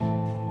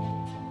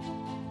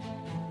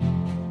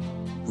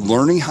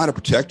learning how to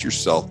protect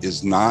yourself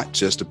is not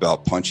just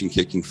about punching,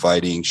 kicking,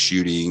 fighting,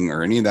 shooting,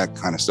 or any of that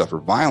kind of stuff or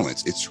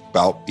violence. It's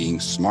about being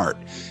smart.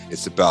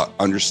 It's about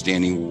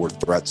understanding where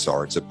threats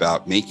are. It's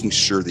about making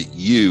sure that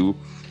you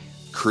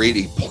create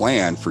a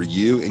plan for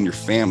you and your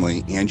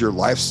family and your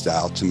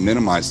lifestyle to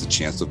minimize the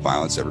chance of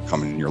violence ever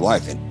coming in your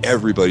life. And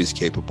everybody's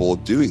capable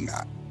of doing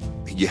that.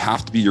 You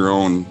have to be your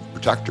own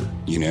protector,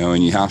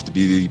 and you have to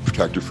be the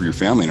protector for your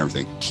family and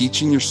everything.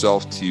 Teaching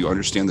yourself to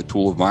understand the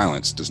tool of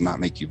violence does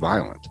not make you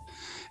violent.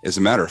 As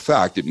a matter of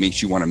fact, it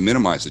makes you want to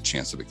minimize the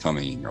chance of it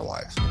coming in your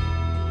life.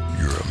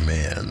 You're a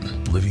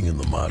man living in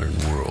the modern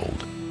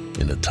world,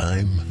 in a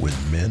time when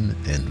men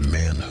and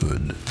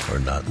manhood are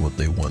not what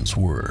they once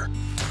were.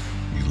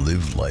 You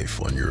live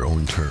life on your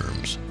own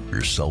terms.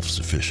 You're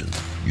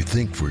self-sufficient. You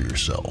think for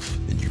yourself,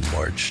 and you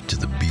march to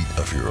the beat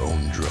of your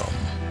own drum.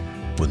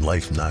 When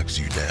life knocks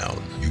you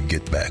down, you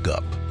get back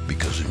up,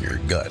 because in your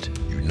gut,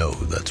 you know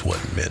that's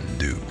what men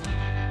do.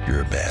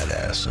 You're a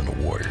badass and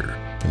a warrior.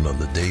 And on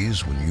the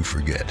days when you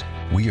forget,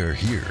 we are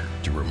here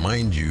to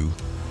remind you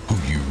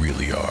who you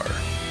really are.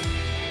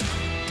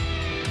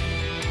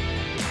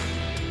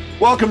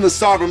 Welcome to the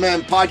Sovereign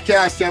Man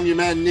Podcast. I'm your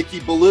man, Nicky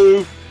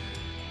Ballou,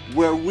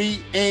 where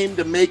we aim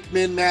to make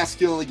men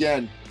masculine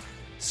again.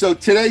 So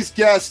today's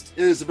guest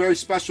is a very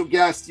special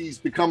guest. He's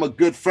become a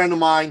good friend of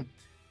mine.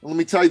 And let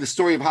me tell you the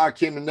story of how I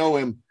came to know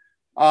him.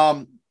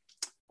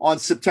 On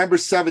September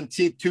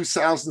 17th,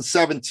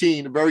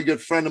 2017, a very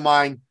good friend of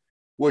mine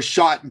was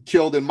shot and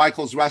killed in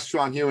Michael's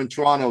restaurant here in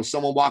Toronto.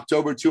 Someone walked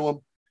over to him,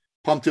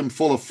 pumped him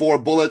full of 4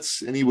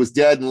 bullets, and he was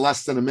dead in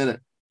less than a minute.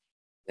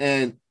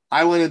 And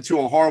I went into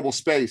a horrible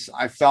space.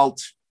 I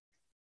felt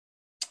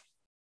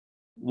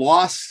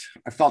lost.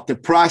 I felt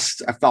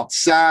depressed. I felt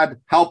sad,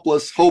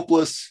 helpless,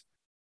 hopeless.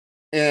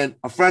 And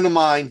a friend of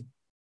mine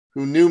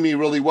who knew me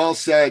really well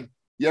said,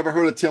 "You ever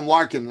heard of Tim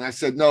Larkin?" And I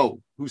said,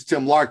 "No. Who's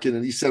Tim Larkin?"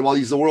 And he said, "Well,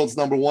 he's the world's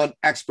 #1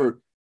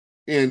 expert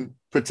in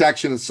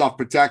protection and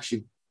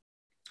self-protection."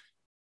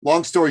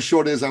 Long story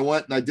short is I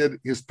went and I did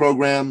his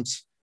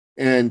programs,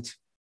 and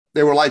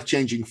they were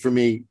life-changing for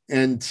me.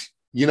 And,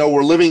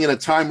 we're living in a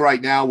time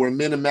right now where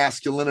men and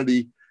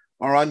masculinity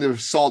are under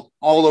assault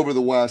all over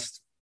the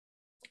West,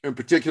 in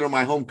particular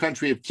my home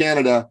country of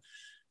Canada,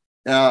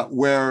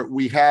 where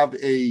we have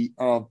a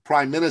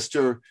prime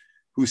minister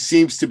who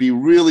seems to be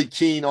really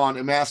keen on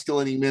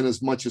emasculating men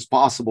as much as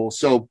possible.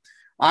 So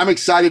I'm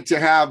excited to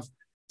have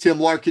Tim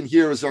Larkin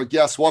here as our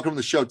guest. Welcome to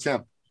the show,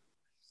 Tim.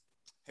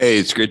 Hey,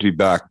 it's great to be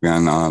back,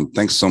 man.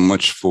 Thanks so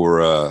much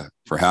for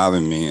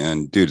having me.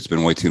 And dude, it's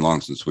been way too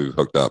long since we've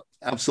hooked up.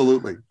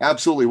 Absolutely.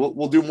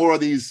 We'll do more of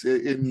these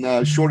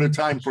in shorter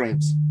time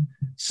frames.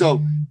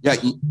 So yeah,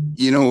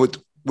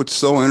 what's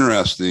so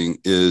interesting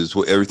is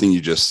everything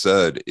you just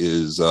said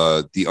is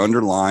the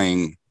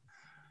underlying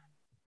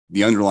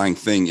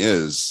thing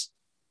is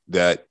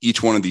that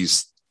each one of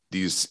these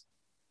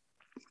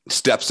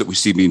steps that we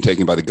see being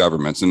taken by the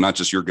governments, and not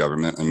just your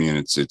government. I mean,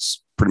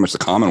 it's pretty much the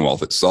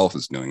Commonwealth itself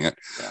is doing it,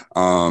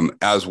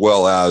 as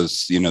well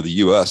as, the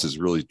U.S. is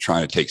really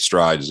trying to take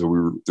strides.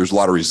 There's a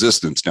lot of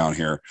resistance down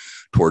here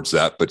towards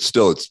that, but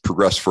still it's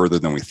progressed further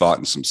than we thought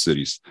in some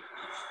cities.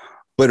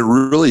 But it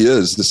really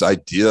is this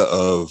idea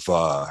of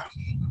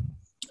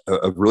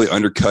really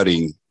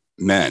undercutting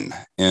men.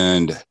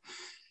 And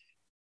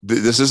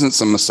this isn't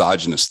some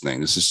misogynist thing.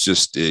 This is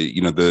just,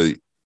 the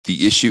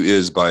issue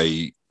is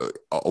by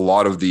a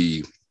lot of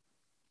the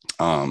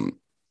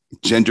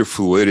gender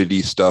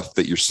fluidity stuff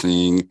that you're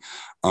seeing.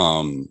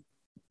 All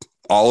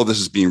of this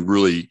is being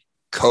really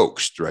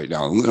coaxed right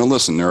now. And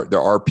listen,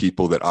 there are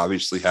people that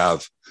obviously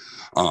have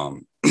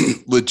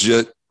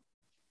legit,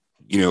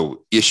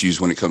 issues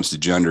when it comes to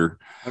gender.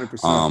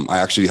 100%. I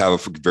actually have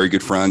a very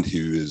good friend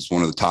who is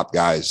one of the top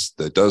guys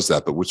that does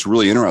that. But what's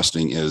really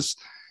interesting is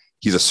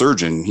he's a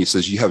surgeon. He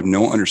says, you have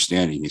no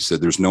understanding. He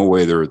said, there's no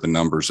way there are the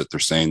numbers that they're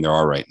saying there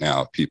are right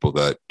now, people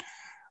that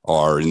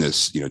are in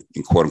this,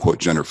 in quote unquote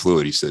gender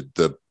fluid. He said,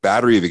 the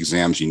battery of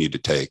exams you need to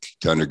take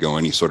to undergo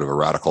any sort of a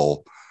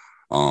radical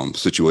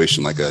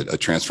situation, like a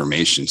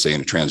transformation, say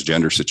in a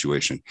transgender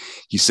situation.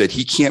 He said,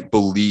 he can't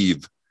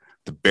believe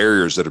the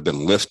barriers that have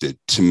been lifted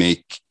to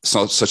make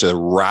such a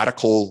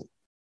radical,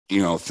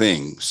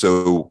 thing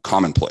so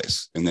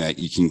commonplace, and that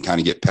you can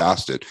kind of get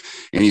past it.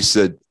 And he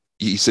said,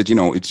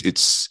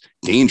 it's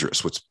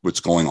dangerous what's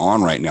going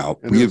on right now.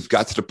 We have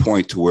got to the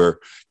point to where,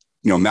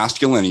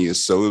 masculinity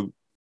is so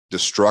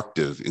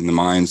destructive in the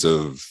minds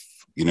of,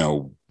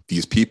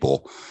 these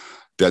people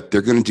that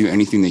they're going to do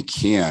anything they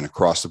can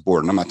across the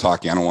board. And I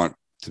don't want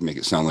to make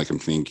it sound like I'm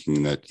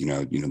thinking that,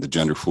 the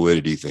gender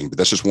fluidity thing, but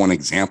that's just one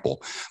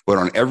example. But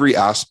on every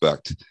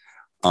aspect,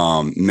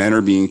 men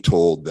are being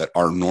told that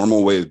our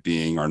normal way of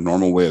being, our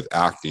normal way of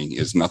acting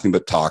is nothing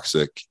but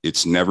toxic.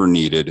 It's never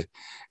needed.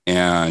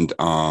 And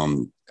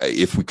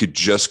if we could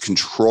just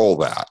control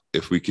that,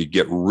 if we could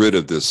get rid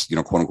of this,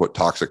 quote unquote,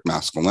 toxic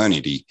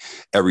masculinity,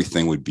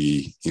 everything would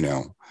be,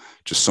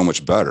 just so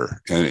much better.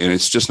 And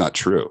it's just not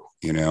true.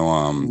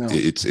 No.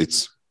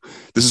 It's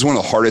this is one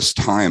of the hardest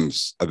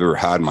times I've ever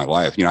had in my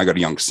life. I got a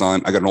young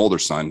son. I got an older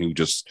son who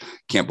just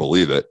can't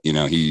believe it.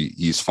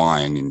 He's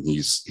fine and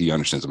he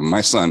understands it. But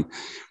my son,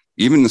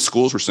 even the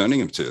schools we're sending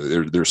him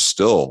to, they're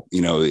still,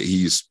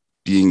 he's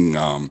being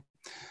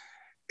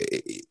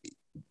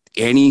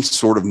any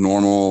sort of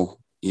normal,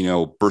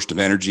 burst of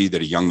energy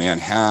that a young man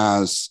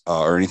has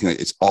or anything.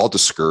 It's all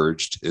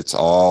discouraged. It's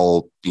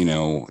all,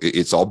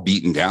 it's all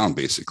beaten down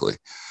basically.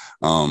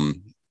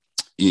 And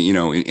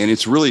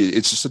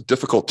it's just a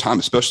difficult time,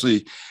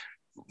 especially,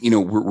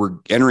 we're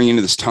entering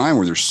into this time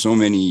where there's so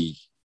many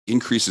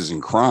increases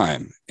in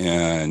crime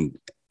and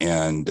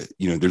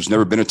there's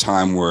never been a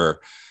time where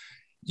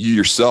you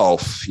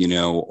yourself,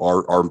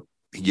 are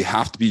you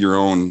have to be your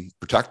own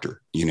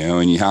protector,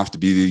 and you have to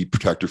be the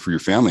protector for your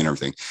family and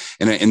everything.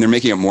 And they're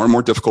making it more and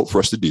more difficult for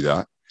us to do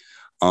that.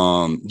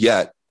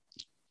 Yet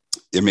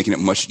they're making it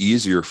much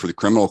easier for the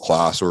criminal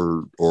class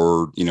or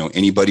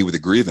anybody with a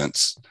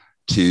grievance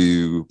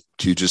to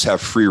just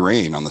have free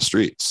reign on the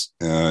streets.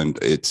 And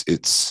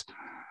it's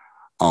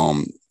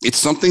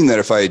something that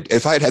if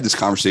I had this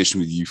conversation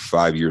with you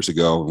 5 years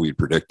ago and we had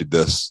predicted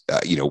this,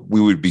 we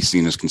would be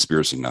seen as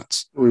conspiracy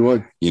nuts. We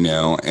would,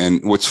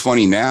 and what's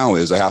funny now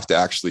is I have to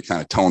actually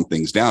kind of tone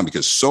things down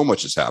because so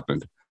much has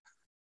happened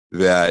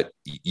that,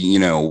 you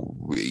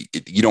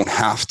don't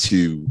have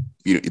to,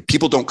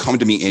 people don't come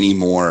to me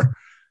anymore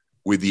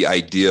with the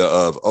idea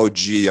of, oh,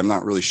 gee, I'm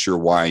not really sure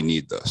why I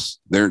need this.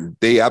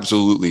 They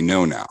absolutely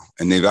know now.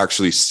 And they've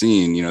actually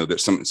seen, that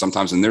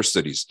sometimes in their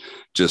cities,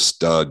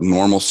 just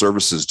normal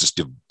services, just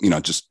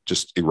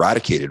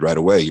eradicated right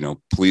away,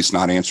 police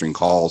not answering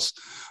calls,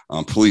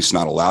 police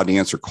not allowed to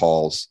answer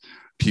calls,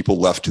 people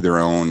left to their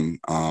own,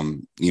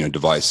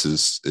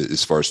 devices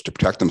as far as to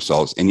protect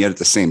themselves. And yet at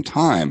the same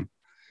time,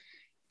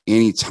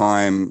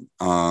 anytime,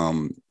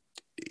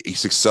 a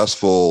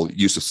successful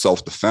use of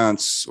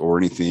self-defense or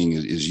anything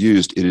is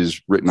used, it is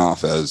written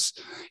off as,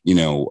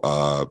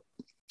 a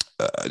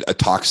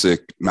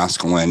toxic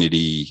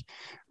masculinity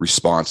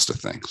response to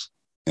things.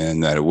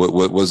 And that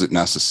what was it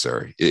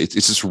necessary? It's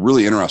just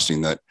really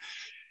interesting that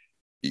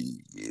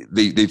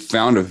they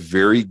found a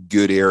very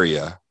good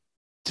area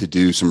to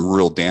do some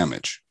real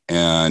damage.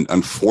 And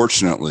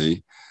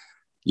unfortunately,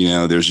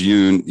 there's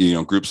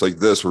groups like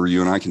this where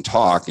you and I can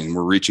talk and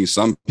we're reaching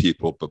some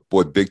people, but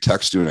boy, big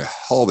tech's doing a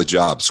hell of a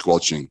job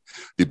squelching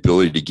the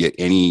ability to get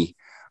any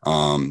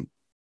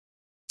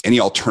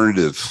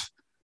alternative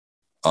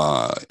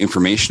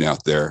information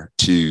out there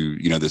to,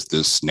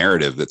 this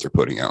narrative that they're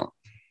putting out.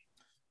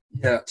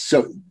 Yeah.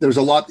 So there's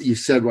a lot that you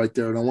said right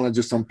there, and I want to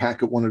just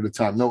unpack it one at a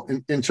time. No,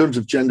 in terms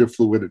of gender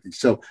fluidity.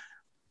 So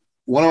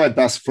one of my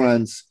best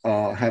friends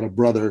had a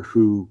brother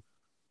who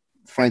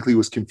frankly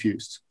was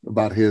confused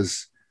about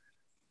his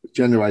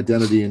gender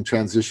identity and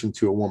transition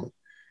to a woman.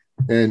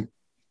 And,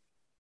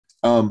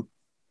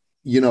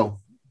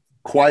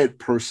 quiet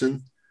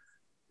person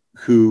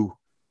who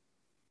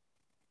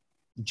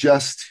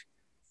just,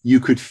 you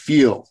could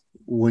feel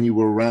when you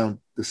were around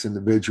this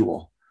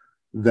individual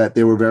that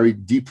they were very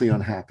deeply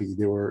unhappy.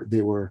 There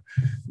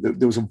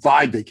was a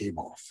vibe they gave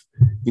off,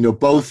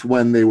 both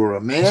when they were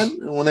a man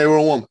and when they were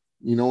a woman,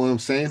 you know what I'm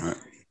saying? Right.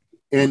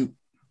 And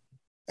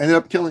ended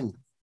up killing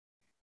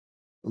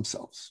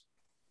himself,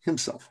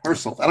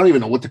 herself. I don't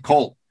even know what to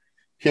call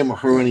him or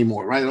her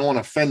anymore, right? I don't want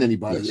to offend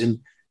anybody. Yes. And,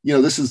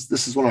 this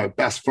is one of my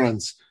best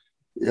friends,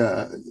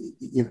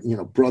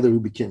 brother who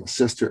became a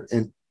sister.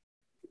 And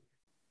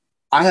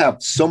I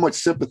have so much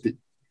sympathy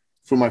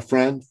for my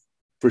friend,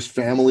 for his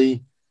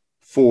family,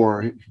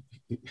 for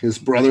his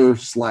brother /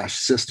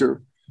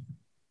 sister,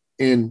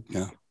 and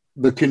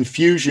the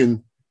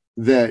confusion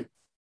that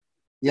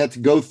you had to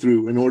go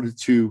through in order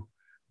to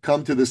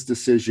come to this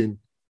decision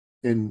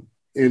and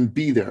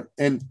be there.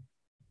 And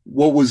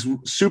what was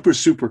super,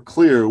 super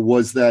clear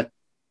was that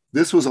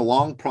this was a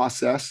long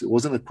process. It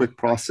wasn't a quick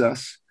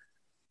process.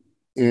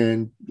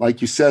 And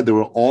like you said, there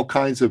were all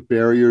kinds of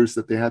barriers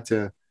that they had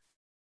to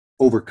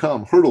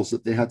overcome, hurdles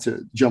that they had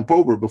to jump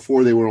over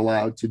before they were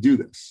allowed to do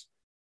this.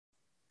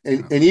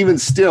 And even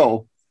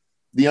still,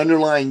 the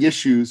underlying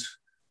issues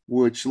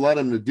which led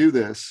him to do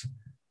this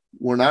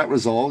were not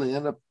resolved. He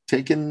ended up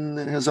taking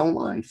his own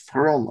life,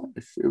 her own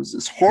life. It was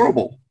this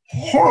horrible.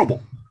 Yeah.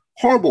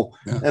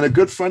 And a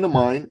good friend of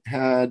mine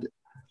had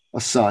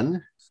a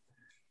son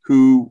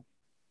who,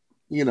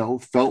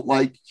 felt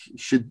like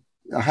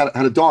had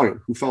a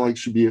daughter who felt like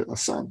should be a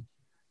son.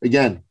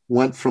 Again,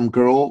 went from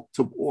girl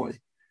to boy.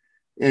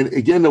 And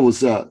again, there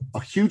was a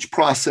huge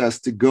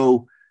process to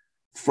go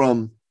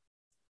from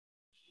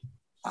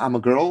I'm a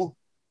girl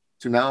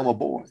to now I'm a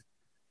boy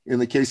in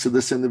the case of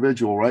this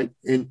individual, right?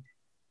 And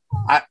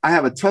I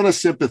have a ton of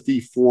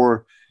sympathy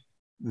for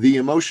the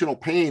emotional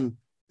pain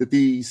that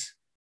these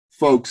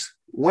folks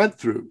went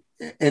through.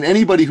 And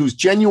anybody who's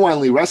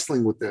genuinely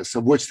wrestling with this,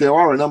 of which there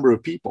are a number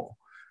of people,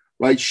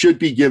 right, should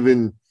be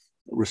given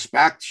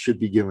respect, should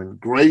be given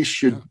grace,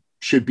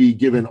 should be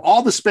given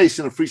all the space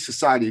in a free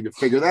society to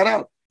figure that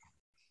out.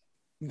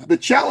 The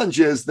challenge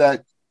is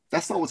that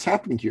that's not what's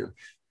happening here.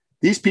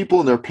 These people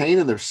and their pain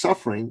and their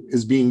suffering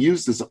is being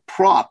used as a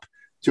prop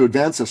to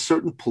advance a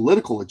certain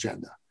political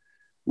agenda,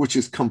 which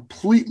is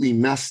completely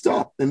messed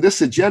up. And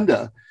this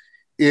agenda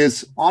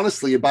is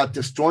honestly about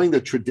destroying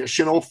the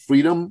traditional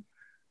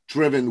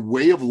freedom-driven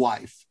way of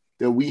life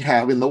that we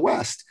have in the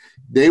West.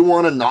 They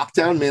want to knock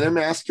down men and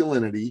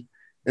masculinity,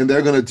 and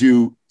they're going to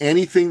do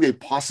anything they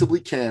possibly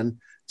can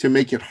to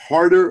make it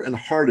harder and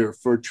harder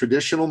for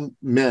traditional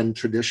men,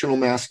 traditional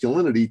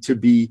masculinity to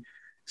be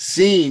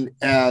seen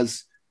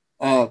as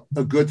a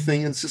good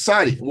thing in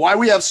society. Why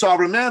we have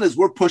sovereign man is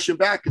we're pushing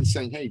back and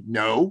saying, hey,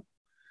 no,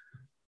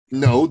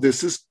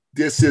 this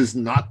is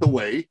not the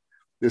way.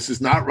 This is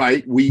not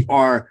right. We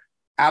are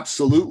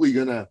absolutely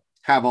going to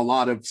have a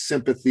lot of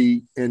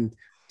sympathy and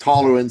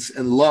tolerance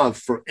and love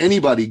for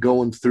anybody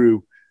going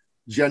through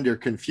gender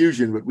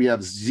confusion, but we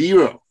have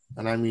zero,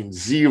 and I mean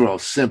zero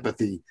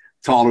sympathy,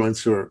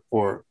 tolerance, or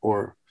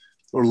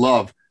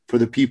love for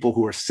the people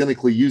who are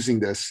cynically using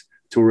this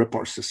to rip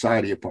our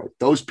society apart.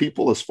 Those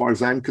people, as far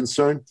as I'm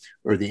concerned,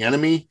 are the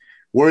enemy.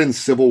 We're in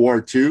Civil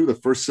War II. The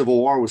first Civil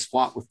War was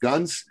fought with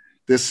guns.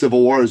 This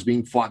Civil War is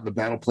being fought in the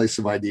battle place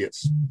of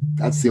ideas.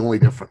 That's the only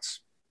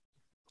difference.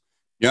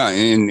 Yeah,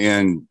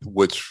 and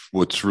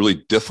what's really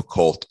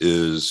difficult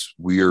is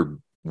we are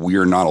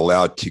not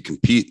allowed to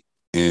compete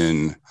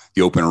in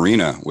the open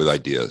arena with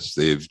ideas.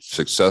 They've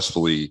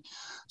successfully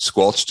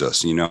squelched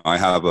us. You know, I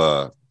have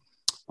a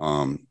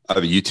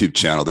YouTube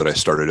channel that I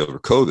started over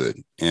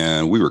COVID,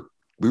 and we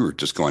were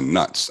just going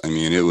nuts. I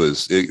mean,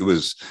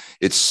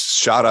 it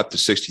shot up to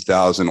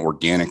 60,000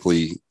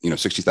 organically,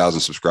 60,000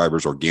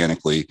 subscribers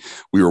organically.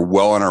 We were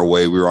well on our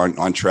way. We were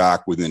on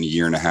track within a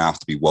year and a half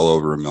to be well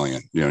over 1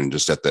 million, and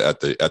just at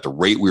the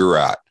rate we were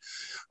at,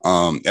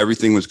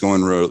 everything was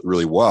going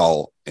really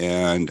well.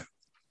 And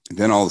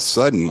then all of a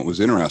sudden, what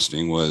was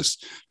interesting was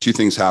two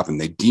things happened.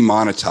 They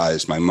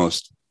demonetized my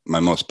most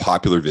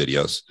popular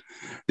videos.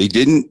 They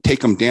didn't take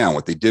them down.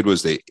 What they did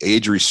was they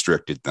age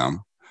restricted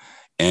them.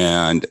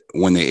 And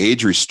when they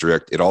age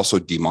restrict, it also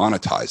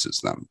demonetizes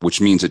them, which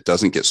means it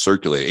doesn't get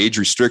circulated. Age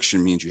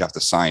restriction means you have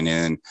to sign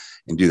in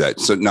and do that.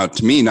 So now,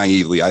 to me,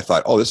 naively, I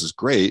thought, oh, this is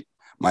great.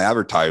 My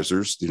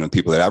advertisers,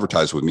 people that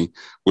advertise with me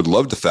would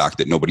love the fact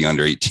that nobody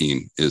under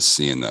 18 is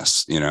seeing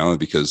this,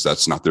 because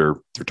that's not their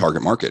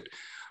target market.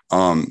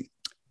 And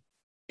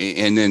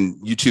then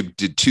YouTube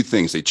did two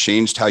things. They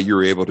changed how you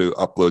were able to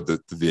upload the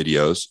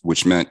videos,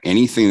 which meant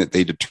anything that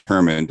they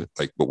determined,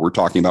 like what we're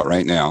talking about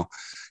right now,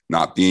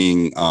 not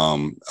being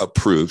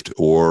approved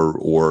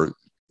or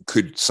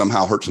could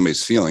somehow hurt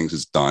somebody's feelings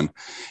is done.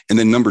 And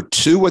then number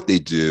two, what they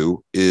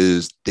do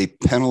is they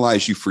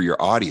penalize you for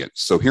your audience.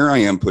 So here I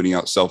am putting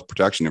out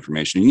self-protection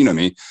information. You know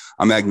me,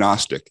 I'm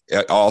agnostic.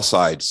 All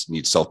sides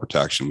need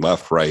self-protection,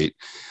 left, right.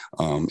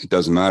 It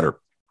doesn't matter.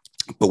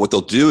 But what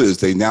they'll do is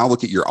they now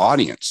look at your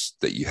audience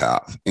that you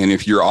have. And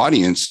if your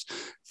audience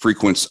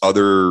frequents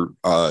other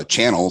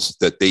channels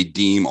that they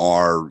deem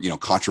are,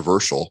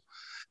 controversial,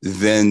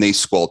 then they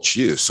squelch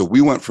you. So we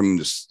went from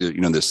this,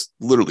 this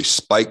literally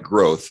spike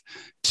growth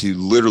to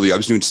literally, I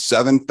was doing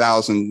 7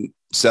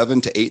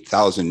 to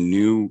 8,000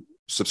 new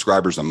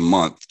subscribers a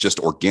month, just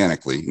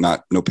organically,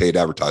 no paid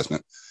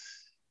advertisement.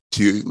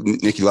 To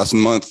Nikki, last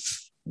month,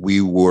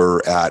 we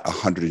were at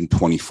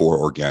 124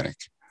 organic.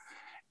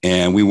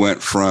 And we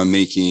went from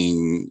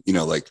making,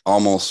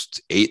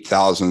 almost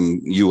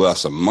 8,000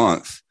 US a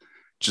month,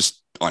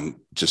 just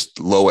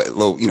low,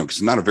 because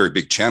it's not a very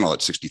big channel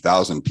at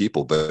 60,000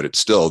 people, but it's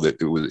still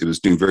that it was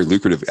doing very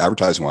lucrative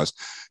advertising wise.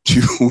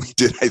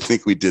 I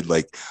think we did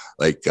like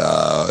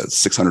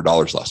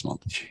 $600 last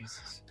month.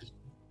 Jesus.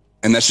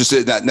 And that's just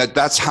it.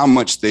 That's how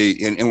much they,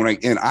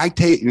 and I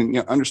take,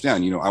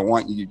 understand, I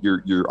want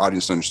your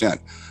audience to understand.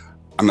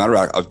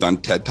 I've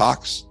done TED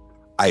Talks.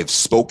 I have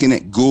spoken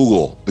at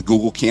the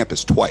Google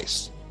campus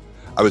twice.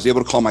 I was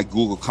able to call my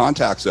Google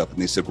contacts up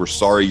and they said, we're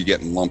sorry you're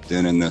getting lumped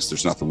in this.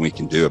 There's nothing we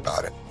can do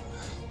about it.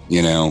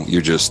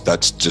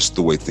 That's just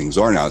the way things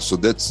are now. So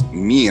that's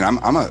me. And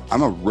I'm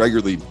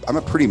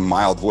a pretty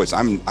mild voice.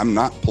 I'm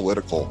not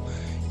political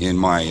in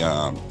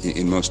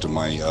most of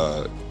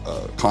my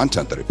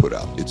content that I put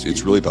out.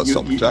 It's really about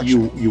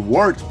self-protection. You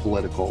weren't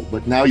political,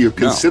 but now you're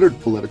considered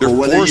political,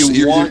 whether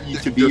you want you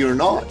to be or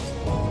not.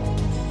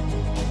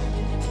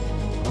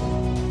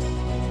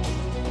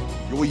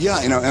 Well, yeah,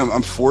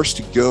 I'm forced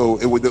to go.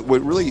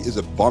 What really is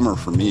a bummer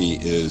for me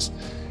is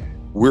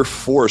we're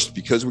forced,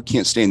 because we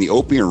can't stay in the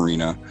open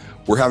arena,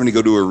 we're having to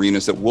go to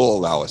arenas that will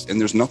allow us. And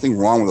there's nothing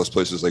wrong with those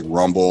places like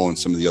Rumble and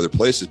some of the other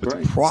places. But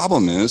right. The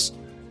problem is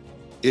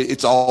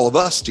it's all of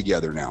us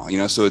together now,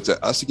 so it's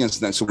us against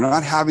them. So we're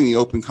not having the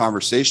open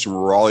conversation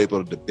where we're all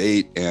able to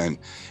debate and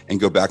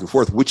go back and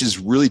forth, which is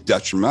really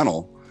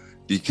detrimental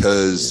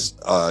because,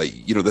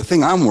 the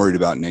thing I'm worried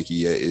about,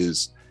 Nikki,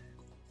 is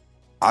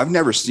I've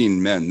never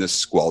seen men this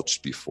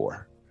squelched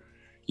before.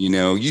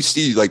 You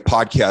see like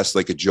podcasts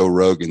like a Joe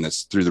Rogan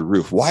that's through the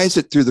roof. Why is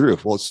it through the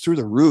roof? Well, it's through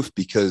the roof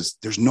because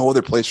there's no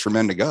other place for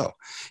men to go.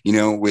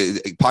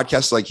 With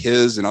podcasts like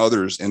his and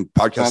others and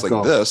podcasts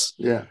like this.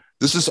 Yeah.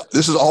 This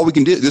is all we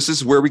can do. This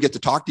is where we get to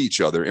talk to each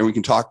other and we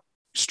can talk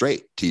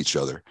straight to each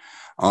other.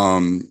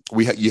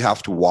 You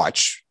have to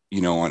watch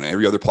on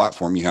every other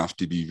platform, you have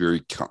to be very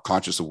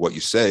conscious of what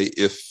you say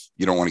if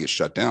you don't want to get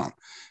shut down.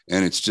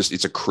 And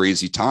it's a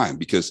crazy time,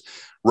 because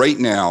right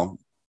now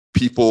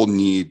people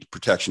need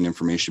protection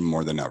information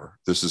more than ever.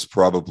 This is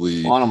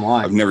probably, bottom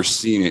line. I've never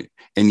seen it.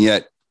 And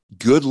yet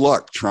good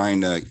luck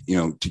trying to,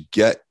 to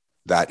get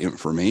that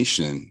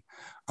information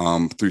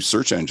through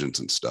search engines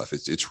and stuff.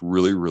 It's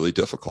really, really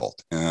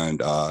difficult.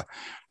 And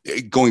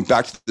going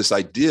back to this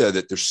idea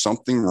that there's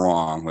something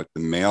wrong with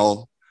the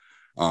male,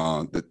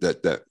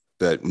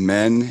 that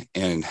men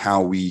and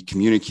how we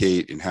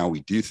communicate and how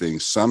we do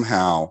things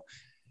somehow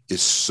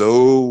is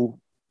so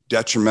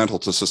detrimental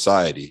to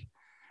society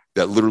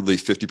that literally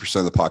 50%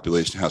 of the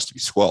population has to be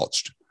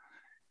squelched.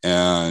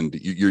 And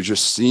you're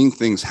just seeing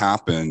things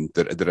happen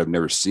that I've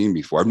never seen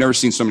before. I've never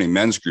seen so many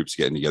men's groups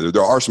getting together.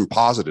 There are some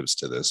positives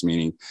to this,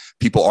 meaning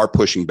people are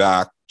pushing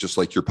back, just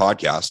like your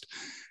podcast.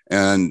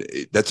 And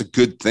that's a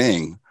good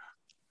thing.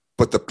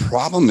 But the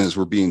problem is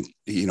we're being,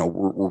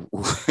 we're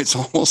it's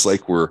almost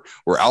like we're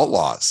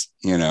outlaws,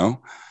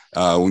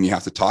 when you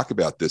have to talk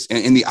about this.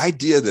 And the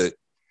idea that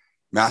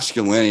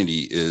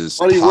masculinity is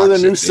we're the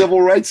new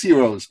civil rights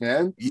heroes,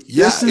 man.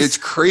 Yeah, it's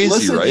crazy,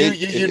 listen,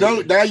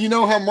 right? Now you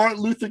know how Martin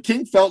Luther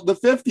King felt in the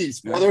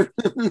 50s, brother.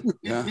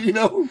 Yeah.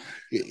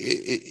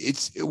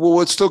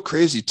 What's still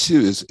crazy too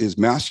is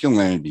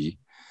masculinity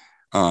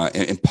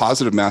and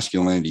positive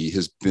masculinity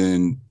has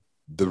been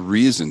the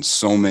reason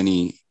so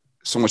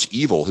much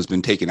evil has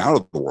been taken out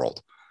of the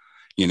world.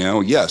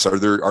 Yes, are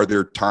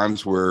there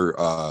times where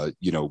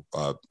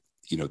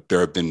there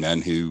have been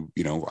men who,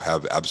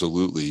 have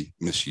absolutely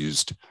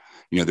misused,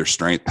 their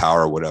strength,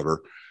 power, or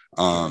whatever.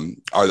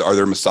 Are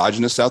there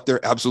misogynists out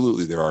there?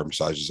 Absolutely, there are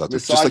misogynists out there.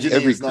 Misogyny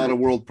is not a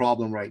world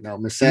problem right now.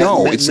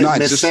 No, it's not.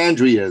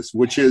 Misandry is,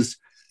 which is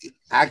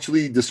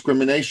actually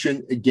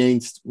discrimination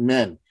against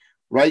men.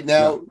 Right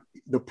now,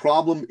 the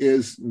problem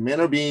is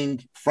men are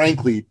being,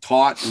 frankly,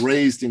 taught,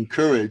 raised,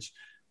 encouraged,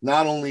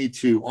 not only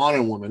to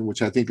honor women,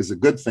 which I think is a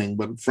good thing,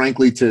 but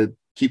frankly, to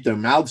keep their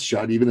mouths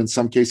shut, even in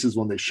some cases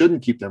when they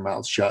shouldn't keep their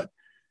mouths shut.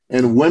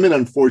 And women,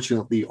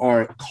 unfortunately,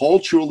 are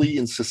culturally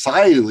and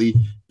societally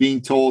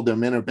being told that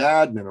men are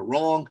bad, men are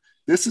wrong.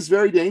 This is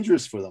very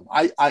dangerous for them.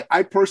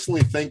 I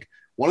personally think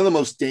one of the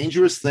most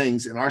dangerous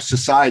things in our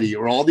society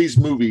are all these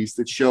movies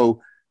that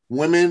show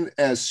women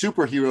as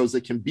superheroes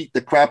that can beat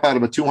the crap out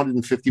of a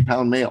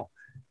 250-pound male.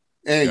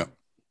 And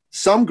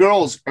some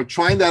girls are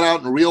trying that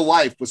out in real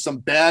life with some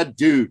bad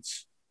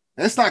dudes.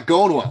 And it's not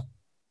going well.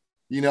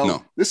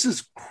 This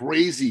is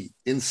crazy,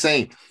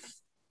 insane.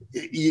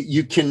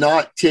 You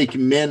cannot take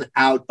men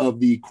out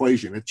of the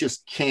equation. It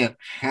just can't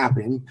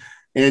happen.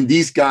 And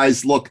these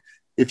guys, look,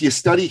 if you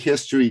study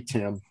history,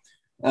 Tim,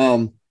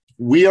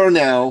 we are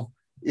now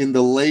in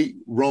the late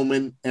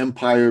Roman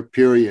Empire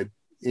period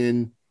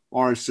in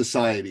our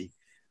society.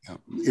 Yeah.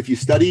 If you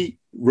study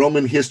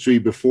Roman history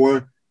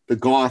before the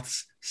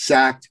Goths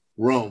sacked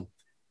Rome,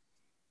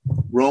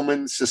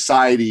 Roman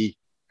society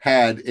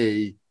had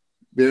a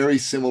very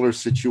similar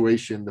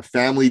situation. The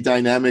family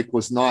dynamic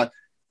was not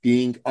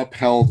being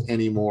upheld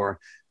anymore.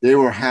 They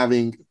were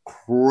having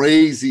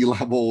crazy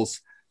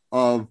levels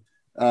of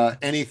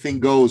anything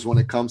goes when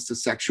it comes to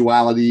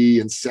sexuality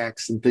and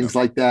sex and things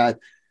like that.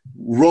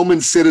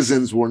 Roman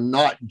citizens were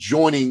not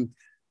joining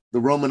the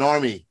Roman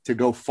army to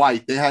go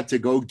fight. They had to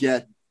go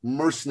get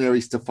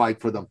mercenaries to fight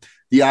for them.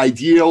 The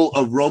ideal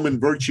of Roman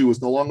virtue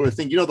was no longer a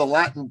thing. The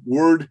Latin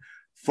word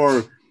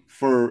for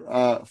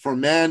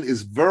man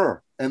is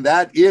vir, and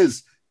that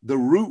is the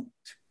root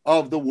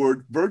of the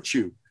word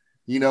virtue.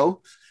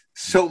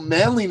 So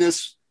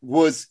manliness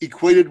was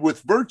equated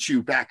with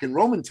virtue back in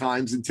Roman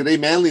times, and today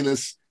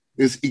manliness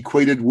is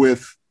equated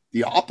with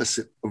the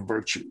opposite of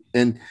virtue.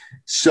 And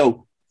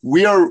so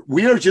we are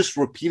just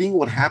repeating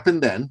what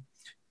happened then.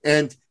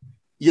 And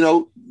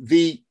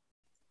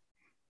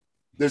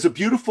there's a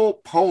beautiful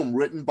poem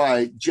written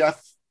by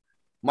Jeff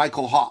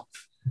Michael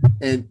Hopf,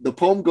 and the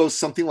poem goes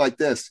something like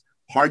this: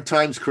 hard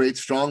times create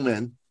strong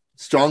men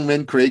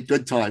create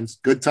good times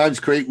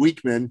create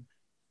weak men,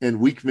 and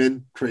weak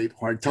men create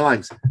hard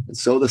times. And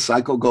so the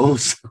cycle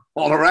goes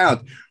all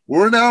around.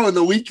 We're now in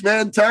the weak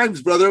man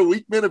times, brother.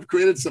 Weak men have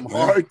created some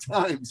hard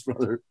times,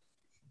 brother.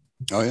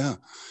 Oh, yeah.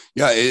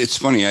 Yeah, it's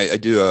funny. I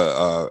do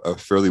a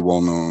fairly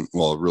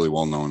really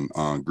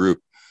well-known group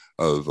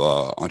of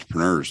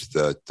entrepreneurs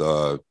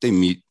that they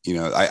meet.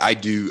 I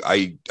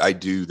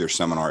do their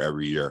seminar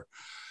every year.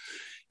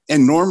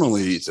 And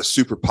normally it's a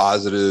super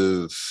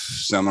positive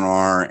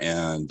seminar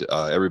and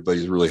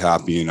everybody's really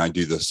happy. And I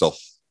do the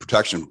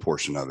self-protection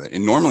portion of it.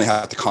 And normally I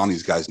have to calm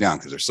these guys down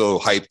because they're so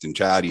hyped and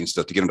chatty and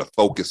stuff to get them to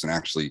focus and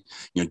actually,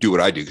 do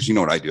what I do. Because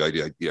what I do. I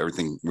do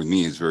everything with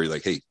me is very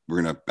like, hey,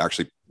 we're going to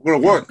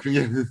work.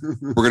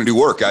 We're going to do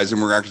work, guys. And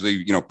we're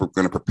actually, we're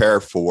going to prepare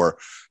for,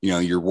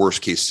 your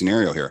worst case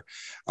scenario here.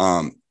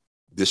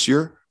 This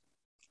year,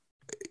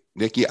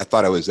 Nikki, I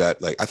thought it was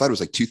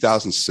like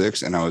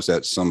 2006 and I was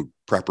at some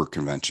prepper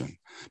convention.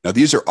 Now,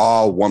 these are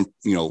all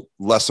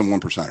less than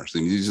 1%ers.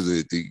 These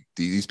are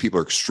these people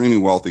are extremely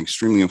wealthy,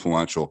 extremely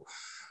influential.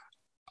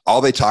 All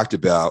they talked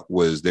about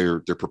was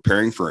they're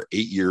preparing for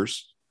 8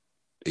 years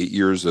 8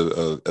 years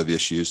of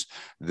issues.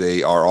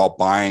 They are all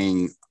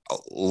buying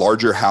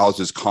larger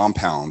houses,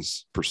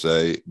 compounds per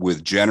se,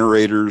 with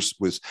generators.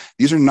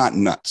 These are not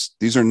nuts.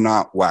 These are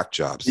not whack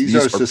jobs. These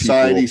are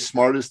society's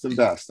smartest and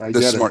best. I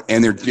get it.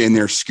 And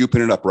they're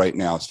scooping it up right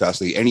now as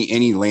fast as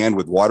any land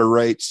with water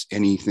rights,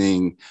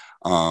 anything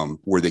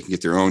where they can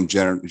get their own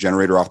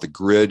generator off the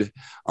grid.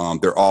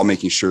 They're all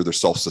making sure they're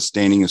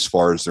self-sustaining as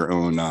far as their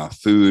own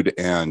food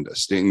and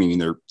sustaining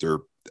their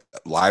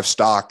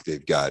livestock.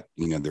 They've got,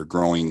 they're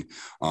growing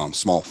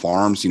small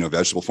farms,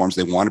 vegetable farms.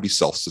 They want to be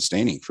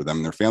self-sustaining for them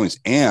and their families.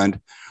 And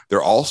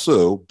they're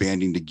also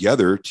banding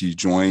together to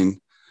join,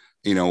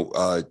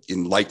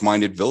 in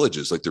like-minded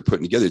villages, like they're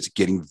putting together. It's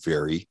getting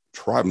very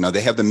tribal. Now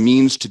they have the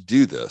means to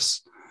do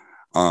this.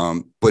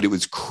 But it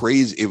was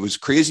crazy. It was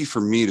crazy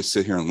for me to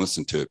sit here and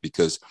listen to it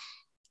because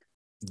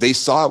they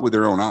saw it with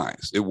their own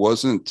eyes. It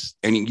wasn't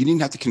you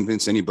didn't have to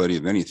convince anybody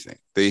of anything.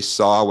 They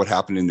saw what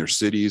happened in their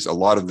cities. A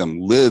lot of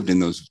them lived in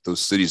those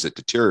cities that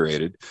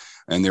deteriorated,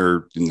 and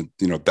they're in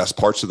the best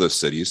parts of those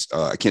cities.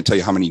 I can't tell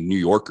you how many New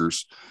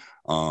Yorkers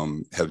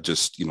have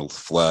just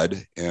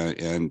fled,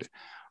 and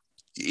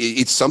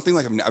it's something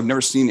like I've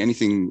never seen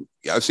anything.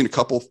 I've seen a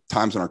couple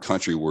times in our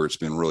country where it's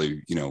been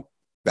really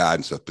bad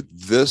and stuff, but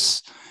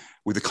this,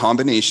 with the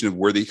combination of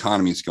where the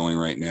economy is going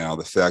right now,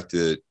 the fact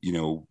that,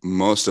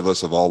 most of us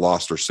have all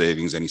lost our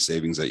savings, any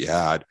savings that you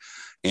had,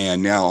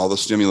 and now all the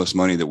stimulus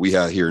money that we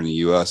had here in the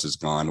U.S. is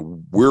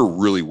gone. We're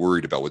really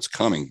worried about what's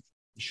coming.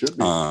 Should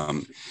be.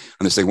 And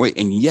the same way.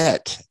 And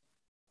yet,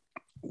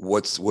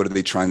 what are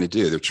they trying to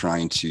do? They're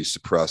trying to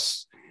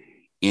suppress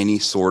any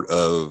sort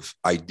of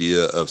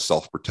idea of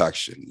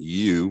self-protection.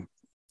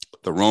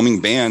 The roaming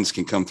bands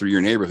can come through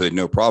your neighborhood,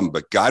 no problem.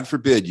 But God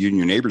forbid you and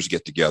your neighbors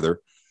get together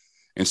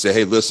and say,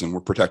 hey, listen, we're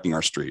protecting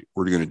our street.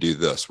 We're going to do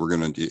this. We're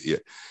going to do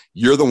it.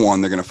 You're the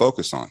one they're going to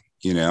focus on,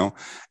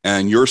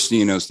 and you're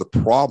seen as the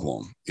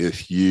problem.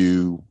 If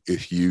you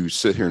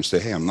sit here and say,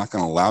 hey, I'm not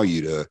going to allow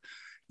you to,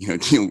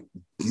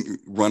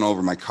 run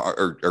over my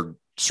car or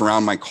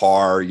surround my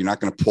car. You're not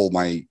going to pull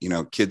my,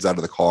 kids out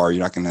of the car.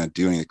 You're not going to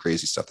do any of the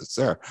crazy stuff that's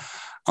there.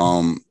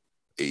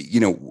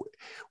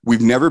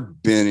 We've never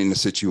been in a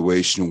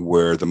situation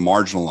where the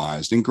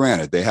marginalized, and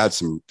granted, they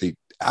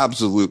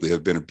absolutely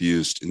have been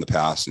abused in the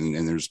past.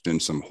 And there's been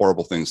some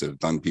horrible things that have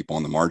done to people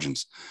on the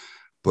margins.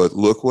 But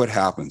look what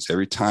happens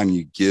every time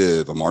you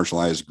give a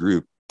marginalized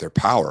group their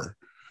power.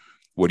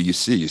 What do you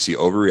see? You see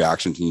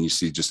overreactions, and you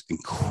see just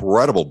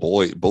incredible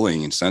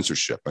bullying and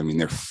censorship. I mean,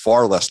 they're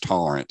far less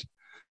tolerant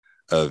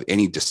of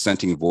any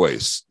dissenting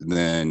voice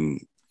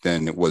than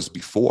it was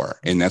before.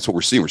 And that's what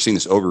we're seeing. We're seeing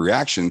this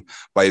overreaction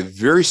by a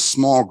very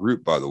small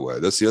group, by the way.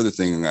 That's the other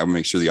thing I want to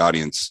make sure the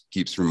audience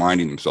keeps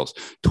reminding themselves.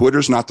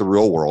 Twitter's not the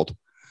real world.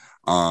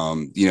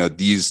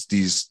 These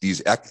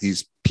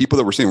people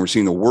that we're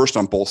seeing the worst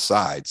on both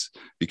sides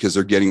because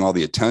they're getting all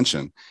the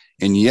attention,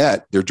 and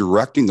yet they're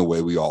directing the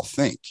way we all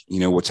think.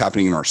 What's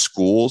happening in our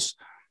schools,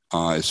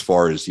 as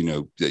far as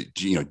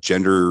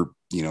gender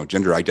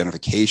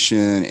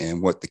identification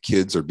and what the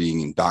kids are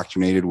being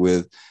indoctrinated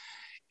with.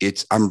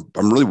 I'm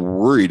really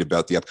worried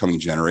about the upcoming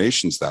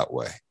generations that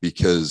way,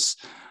 because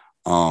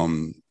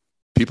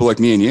people like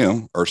me and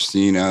you are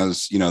seen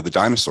as the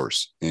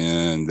dinosaurs,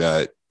 and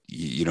that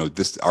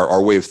this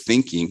our way of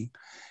thinking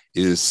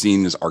is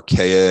seen as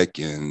archaic,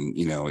 and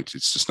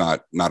it's just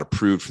not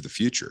approved for the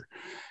future.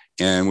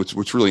 And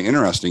what's really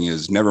interesting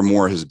is never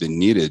more has been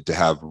needed to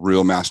have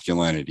real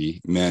masculinity,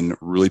 men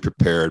really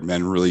prepared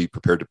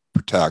to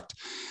protect.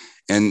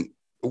 And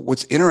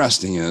what's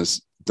interesting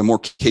is the more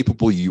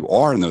capable you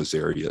are in those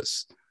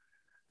areas,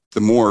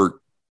 the more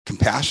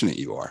compassionate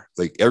you are.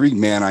 Like every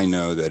man I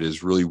know that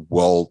is really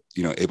well,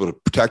 able to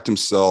protect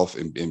himself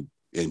and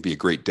be a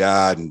great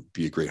dad and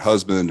be a great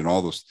husband and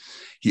all those,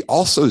 he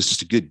also is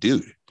just a good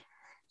dude,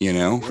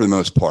 for the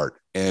most part.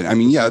 And I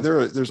mean, yeah,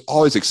 there's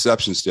always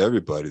exceptions to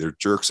everybody. There are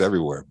jerks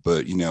everywhere,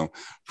 but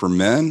for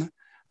men,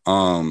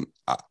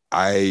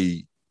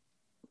 I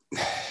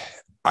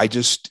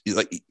just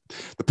like,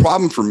 the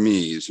problem for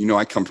me is,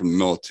 I come from the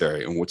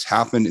military, and what's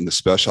happened in the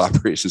special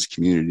operations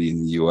community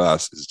in the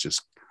US is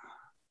just,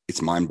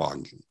 it's mind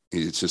boggling.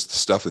 It's just the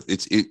stuff.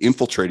 It's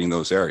infiltrating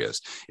those areas.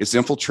 It's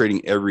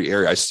infiltrating every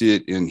area. I see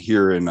it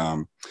here in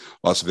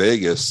Las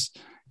Vegas.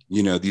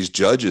 These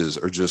judges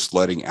are just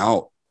letting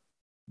out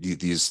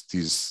these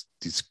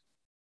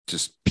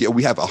just,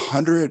 we have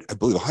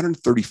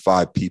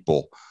 135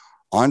 people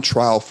on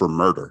trial for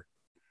murder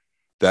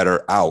that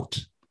are out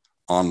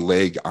on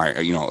leg,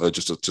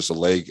 just a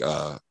leg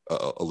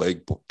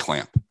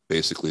clamp.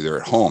 Basically, they're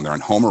at home. They're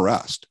on home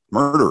arrest.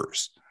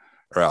 Murderers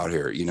are out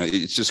here.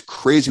 It's just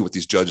crazy what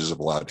these judges have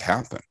allowed to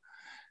happen.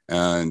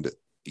 And,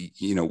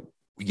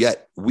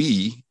 yet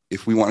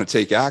if we want to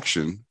take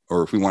action,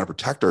 or if we want to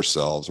protect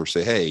ourselves, or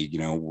say, hey,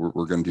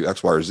 we're going to do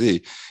X, Y, or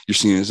Z, you're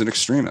seen as an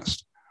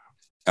extremist.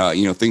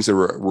 Things that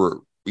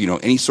were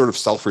any sort of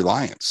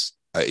self-reliance.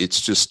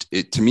 It's just,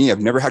 to me,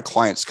 I've never had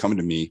clients come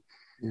to me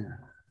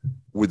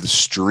with the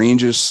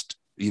strangest,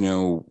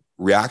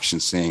 reaction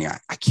saying,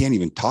 I can't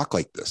even talk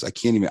like this. I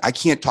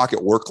can't talk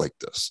at work like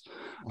this.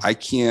 I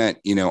can't,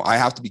 I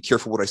have to be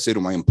careful what I say to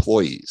my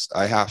employees.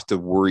 I have to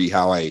worry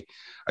how I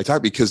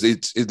talk, because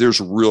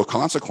there's real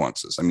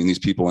consequences. I mean, these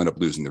people end up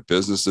losing their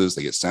businesses.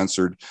 They get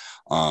censored.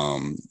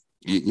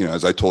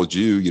 As I told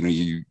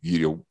you,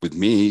 you with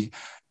me,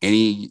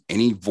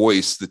 any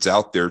voice that's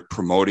out there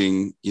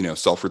promoting,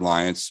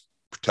 self-reliance,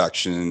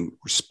 protection,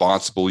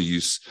 responsible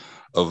use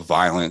of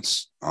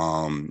violence,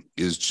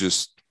 is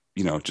just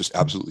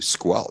absolutely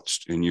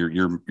squelched, and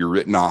you're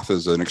written off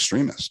as an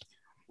extremist.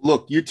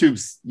 Look,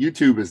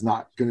 YouTube is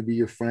not going to be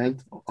your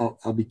friend.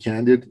 I'll be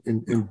candid.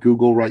 And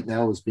Google right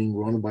now is being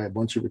run by a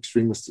bunch of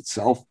extremists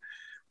itself.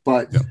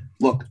 But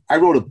Look, I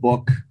wrote a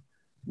book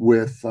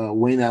with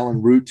Wayne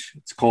Allen Root.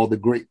 It's called The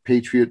Great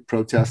Patriot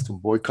Protest and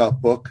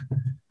Boycott Book.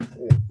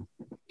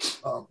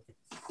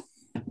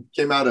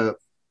 Came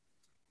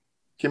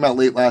out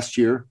late last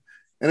year,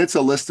 and it's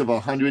a list of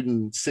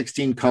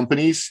 116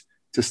 companies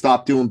to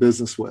stop doing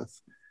business with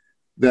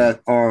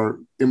that are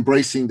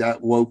embracing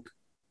that woke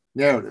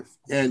narrative.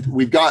 And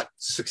we've got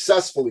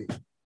successfully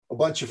a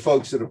bunch of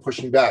folks that are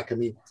pushing back. I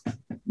mean,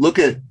 look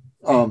at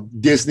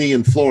Disney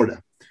in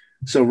Florida.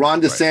 So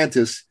Ron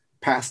DeSantis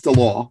passed a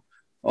law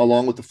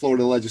along with the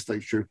Florida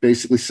legislature,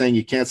 basically saying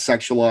you can't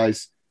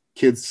sexualize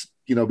kids,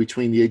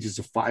 between the ages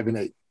of 5 and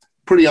 8.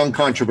 Pretty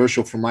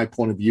uncontroversial from my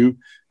point of view.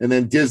 And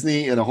then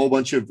Disney and a whole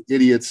bunch of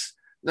idiots,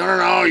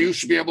 no, you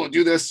should be able to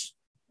do this.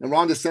 And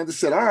Ron DeSantis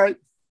said, all right,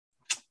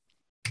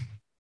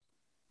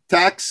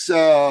 tax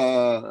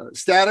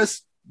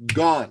status,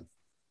 gone.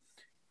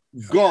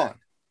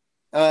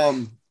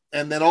 And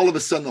then all of a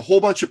sudden, a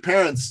whole bunch of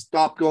parents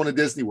stopped going to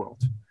Disney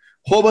World.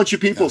 A whole bunch of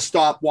people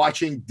stopped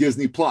watching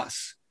Disney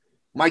Plus.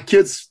 My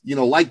kids,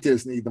 like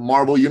Disney, the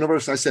Marvel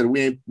universe. I said,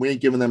 we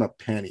ain't giving them a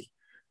penny,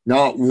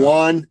 not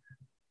one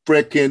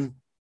freaking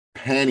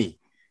penny.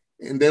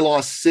 And they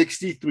lost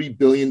 $63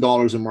 billion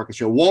in market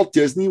share. Walt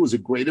Disney was a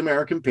great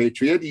American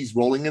patriot. He's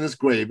rolling in his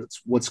grave.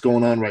 It's what's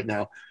going on right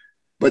now.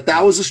 But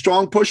that was a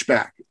strong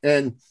pushback.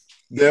 And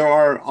there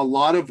are a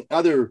lot of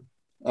other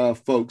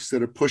folks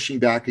that are pushing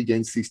back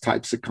against these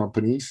types of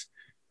companies.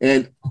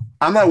 And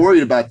I'm not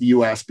worried about the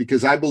U.S.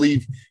 because I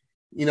believe,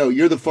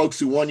 you're the folks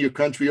who won your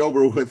country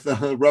over with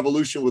the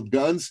revolution with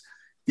guns.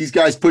 These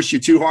guys push you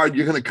too hard,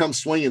 you're going to come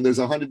swinging. There's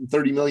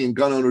 130 million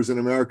gun owners in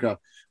America.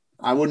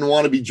 I wouldn't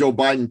want to be Joe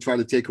Biden trying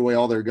to take away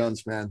all their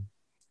guns, man.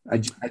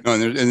 And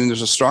then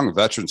there's a strong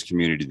veterans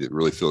community that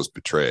really feels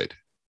betrayed.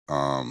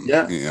 On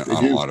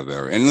a lot of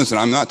areas. And listen,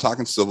 I'm not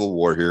talking Civil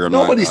War here.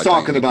 Nobody's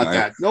talking about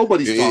that.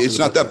 It's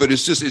not that, but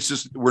it's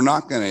just you're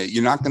not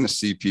going to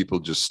see people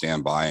just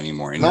stand by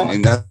anymore.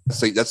 And that's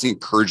the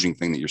encouraging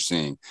thing that you're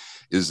seeing,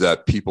 is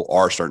that people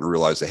are starting to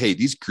realize that, hey,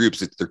 these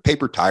groups, they're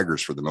paper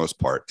tigers for the most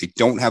part. They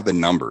don't have the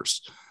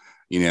numbers.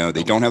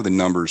 They don't have the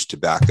numbers to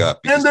back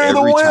up. And they're the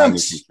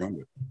wimps.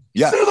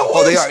 Yeah. They're the wimps.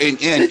 Oh, they are.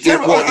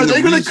 Are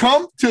they going to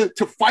come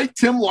to fight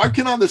Tim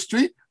Larkin on the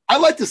street? I'd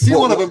like to see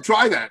one of them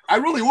try that. I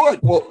really would.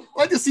 I'd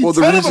like to see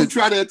 10 of them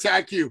try to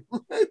attack you.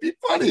 It'd be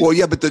funny. Well,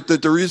 yeah, but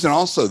the reason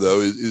also,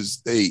 though,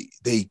 is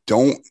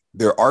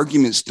their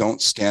arguments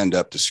don't stand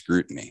up to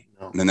scrutiny.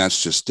 No. And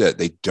that's just it.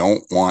 They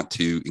don't want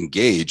to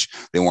engage.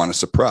 They want to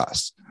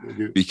suppress,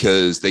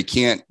 because they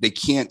can't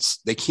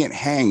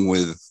hang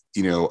with,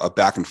 a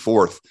back and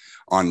forth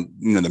on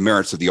the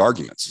merits of the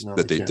arguments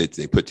that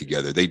they put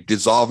together. They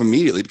dissolve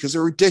immediately because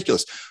they're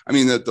ridiculous. I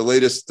mean, the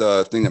latest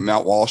thing that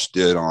Matt Walsh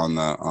did on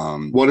the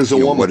what is a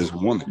woman? What is a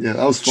woman? Yeah,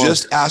 that was fun.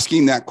 Just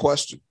asking that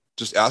question.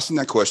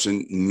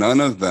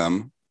 None of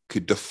them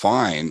could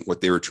define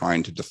what they were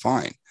trying to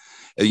define.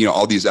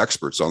 All these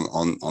experts on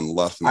the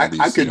left. And all these,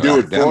 I could do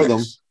it for them.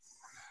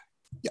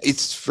 Yeah,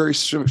 it's very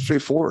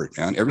straightforward,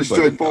 man.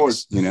 Everybody straightforward.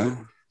 knows,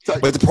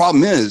 But the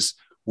problem is,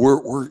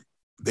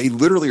 they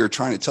literally are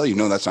trying to tell you,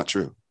 no, that's not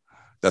true.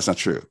 That's not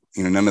true.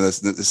 None of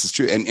this is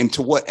true. And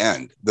to what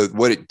end?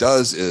 What it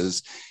does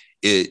is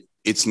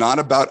it's not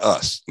about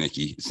us,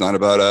 Nikki. It's not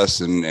about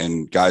us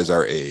and guys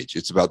our age.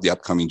 It's about the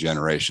upcoming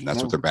generation.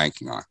 That's what they're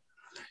banking on.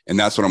 And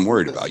that's what I'm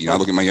worried about. I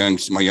look at my young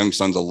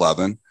son's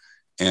 11,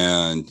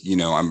 and,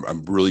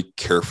 I'm really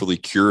carefully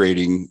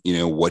curating,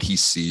 what he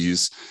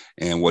sees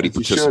and what he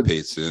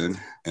participates in.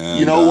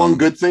 And, one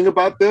good thing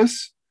about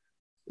this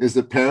is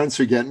that parents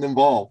are getting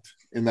involved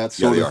in that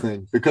sort of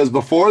thing, because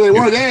before they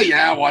weren't,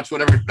 watch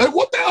whatever.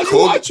 What the hell are you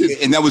watching?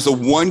 And that was the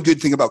one good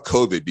thing about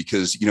COVID,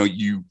 because,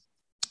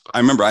 I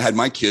remember I had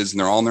my kids and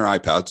they're all on their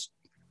iPads,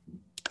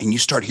 and you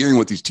start hearing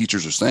what these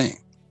teachers are saying.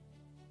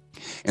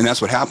 And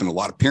that's what happened. A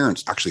lot of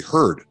parents actually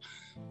heard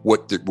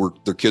what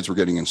their kids were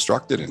getting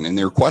instructed in, and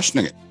they were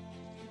questioning it.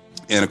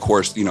 And of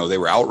course, they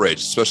were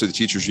outraged, especially the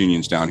teachers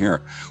unions down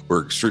here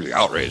were extremely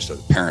outraged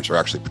that the parents are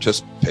actually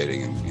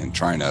participating and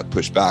trying to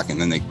push back. And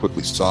then they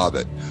quickly saw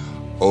that,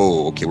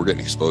 oh, okay, we're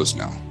getting exposed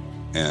now.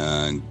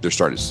 And they're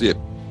starting to see it.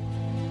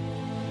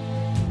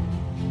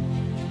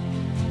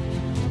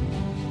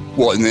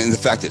 Well, and then the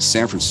fact that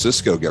San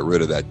Francisco got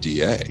rid of that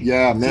DA.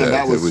 Yeah, man,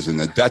 that was in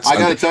the. That's I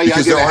got to tell you,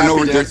 I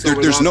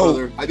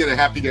did a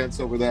happy dance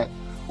over that.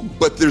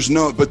 But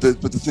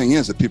the thing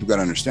is that people got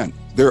to understand,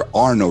 there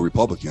are no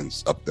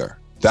Republicans up there.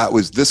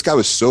 This guy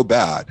was so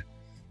bad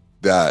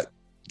that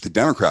the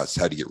Democrats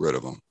had to get rid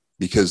of him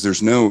because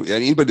there's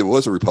anybody that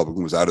was a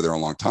Republican was out of there a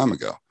long time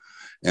ago.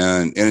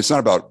 And it's not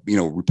about,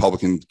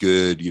 Republicans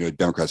good,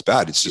 Democrats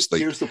bad. It's just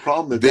like, here's the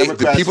problem.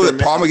 The people that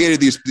promulgated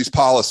these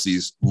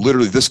policies,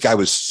 literally, this guy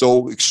was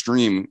so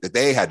extreme that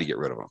they had to get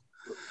rid of him.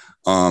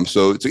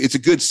 So it's a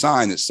good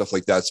sign that stuff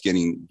like that's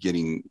getting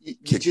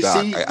kicked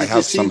back. I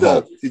have some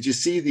hope. Did you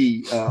see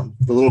the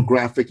little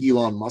graphic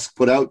Elon Musk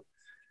put out?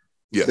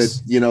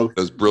 Yes. That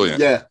was brilliant.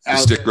 Yeah. The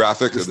stick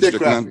graphic. The stick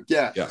graphic.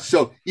 Yeah.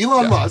 So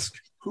Elon Musk,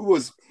 who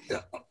was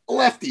a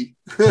lefty,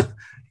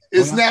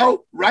 is now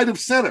right of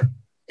center.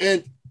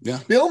 And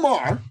Bill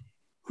Maher,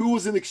 who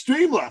was an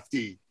extreme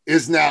lefty,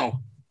 is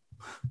now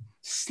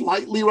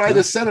slightly right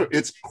of center.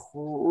 It's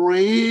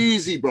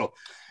crazy, bro.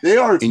 They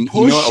are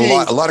pushing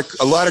a lot of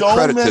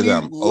credit to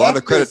them. A lot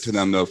of credit to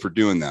them though for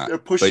doing that. They're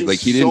pushing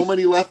so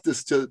many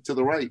leftists to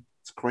the right.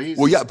 It's crazy.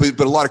 Well, yeah, but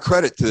a lot of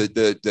credit to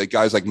the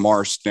guys like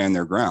Maher stand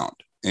their ground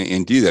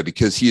and do that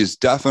because he is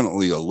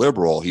definitely a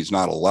liberal. He's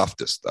not a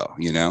leftist though,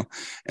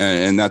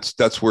 and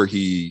that's where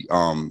he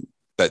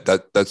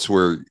that's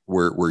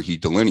where he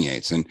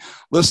delineates. And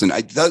listen,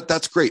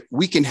 that's great.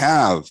 We can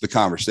have the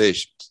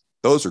conversations.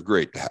 Those are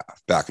great to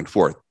have back and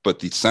forth, but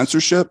the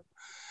censorship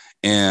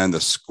and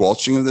the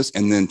squelching of this,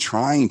 and then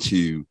trying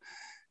to,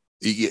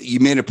 you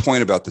made a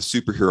point about the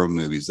superhero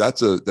movies.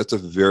 That's a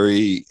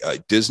very,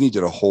 Disney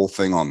did a whole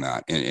thing on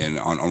that and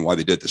on why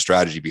they did the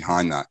strategy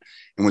behind that.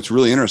 And what's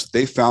really interesting,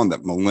 they found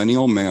that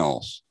millennial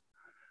males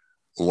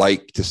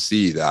like to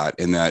see that,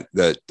 and that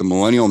the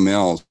millennial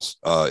males,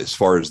 as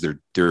far as their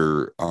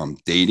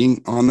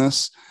dating on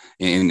this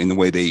and in the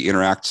way they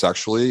interact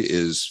sexually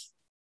is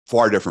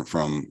far different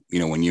from,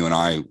 when you and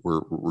I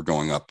were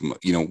growing up.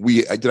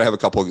 I have a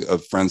couple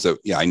of friends that,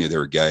 I knew they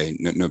were gay,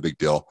 no big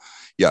deal.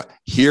 Yeah.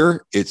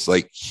 Here it's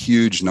like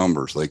huge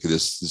numbers, like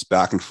this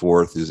back and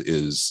forth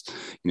is,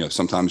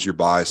 sometimes you're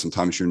bi,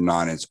 sometimes you're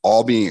not. And it's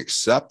all being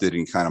accepted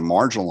and kind of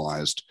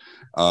marginalized,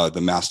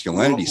 the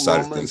masculinity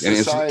side of things. And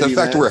it's the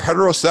fact where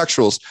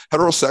heterosexuals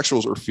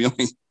are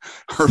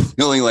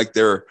feeling like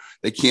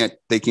they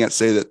can't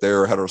say that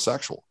they're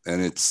heterosexual.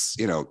 And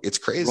it's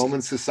crazy.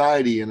 Roman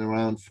society in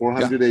around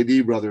 400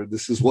 AD, brother.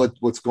 This is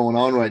what's going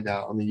on right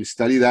now. I mean, you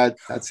study that,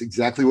 that's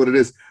exactly what it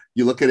is.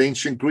 You look at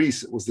ancient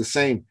Greece, it was the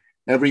same.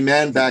 Every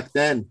man back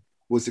then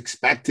was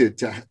expected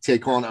to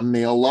take on a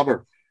male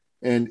lover.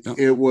 And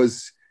it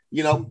was,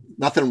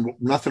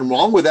 nothing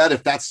wrong with that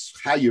if that's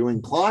how you're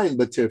inclined,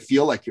 but to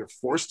feel like you're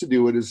forced to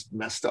do it is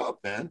messed up,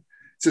 man.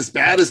 It's as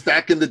bad as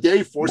back in the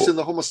day, forcing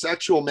the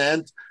homosexual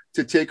man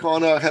to take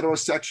on a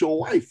heterosexual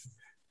wife.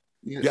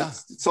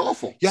 It's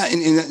awful. Yeah.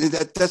 And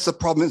that's the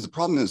problem is. The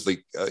problem is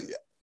like,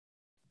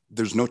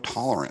 there's no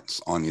tolerance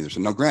on either. So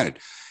now granted,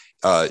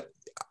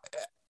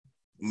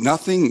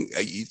 nothing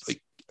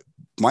like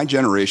my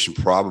generation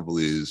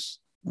probably is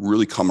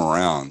really come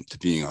around to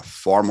being a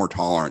far more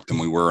tolerant than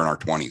we were in our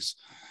 20s.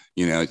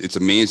 It's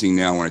amazing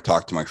now when I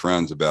talk to my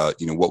friends about,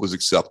 what was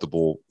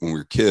acceptable when we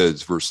were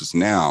kids versus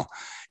now.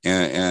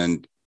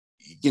 And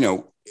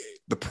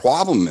the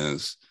problem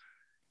is,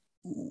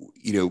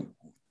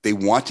 they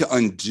want to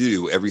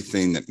undo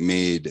everything that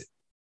made,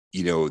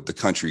 the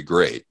country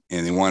great.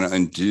 And they want to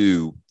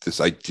undo this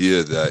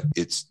idea that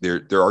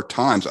there are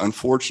times,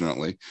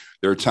 unfortunately,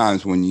 there are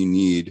times when you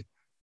need,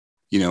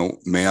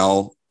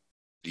 male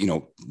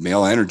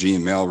energy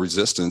and male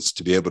resistance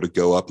to be able to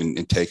go up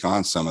and take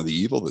on some of the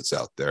evil that's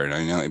out there. And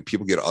I know, and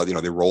people get,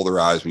 they roll their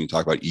eyes when you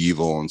talk about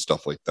evil and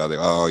stuff like that. They,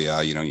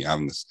 you're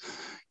having this,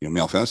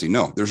 male fantasy.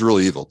 No, there's real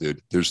evil,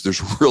 dude.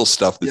 There's real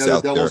stuff that's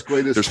out there.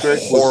 There's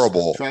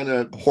horrible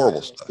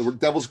stuff. The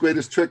devil's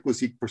greatest trick was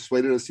he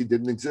persuaded us he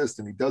didn't exist,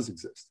 and he does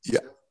exist. Yeah.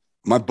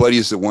 My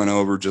buddies that went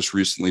over just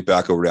recently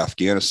back over to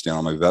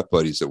Afghanistan, my vet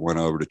buddies that went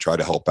over to try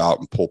to help out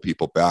and pull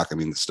people back. I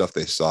mean, the stuff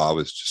they saw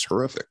was just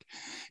horrific,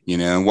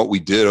 and what we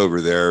did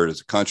over there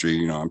as a country,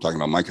 I'm talking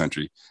about my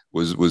country,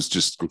 was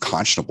just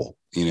unconscionable,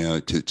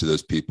 to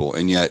those people.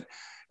 And yet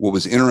what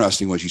was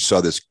interesting was you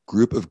saw this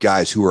group of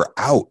guys who are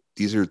out.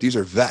 These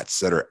are vets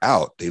that are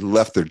out. They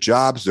left their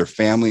jobs, their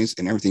families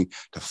and everything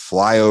to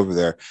fly over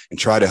there and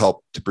try to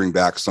help to bring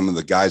back some of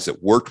the guys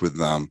that worked with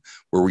them,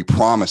 where we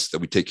promised that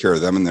we take care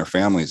of them and their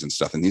families and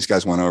stuff. And these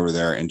guys went over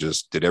there and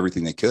just did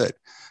everything they could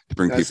to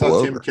bring people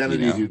over. Tim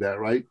Kennedy do that,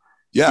 right?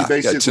 Yeah.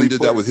 Tim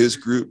did that with his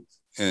group.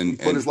 And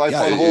put his life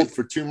on hold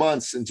for 2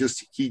 months and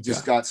he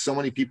got so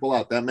many people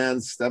out. That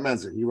man's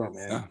a hero,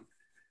 man.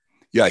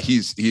 Yeah,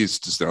 he's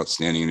just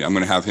outstanding. I'm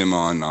going to have him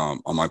on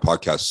my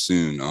podcast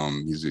soon.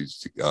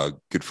 He's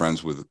good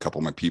friends with a couple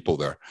of my people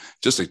there.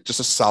 Just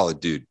a solid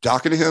dude.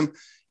 Talking to him,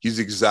 he's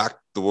the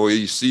way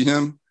you see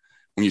him.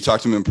 When you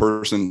talk to him in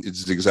person,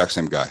 it's the exact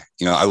same guy.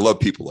 I love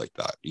people like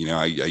that.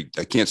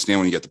 I can't stand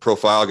when you get the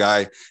profile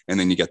guy and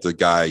then you get the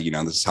guy,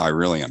 this is how I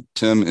really am.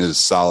 Tim is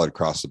solid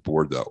across the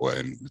board that way.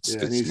 And it's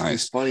nice.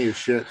 He's funny as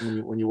shit.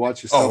 When you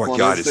watch his stuff on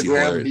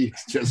Instagram,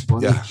 he's just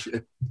funny as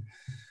shit.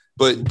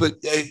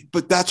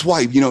 But that's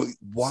why,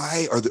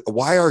 why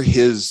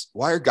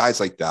are guys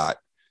like that?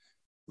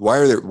 Why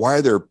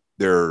are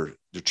their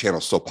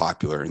channels so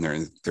popular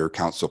and their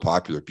accounts so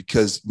popular?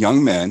 Because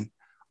young men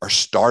are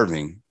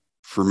starving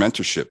for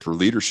mentorship, for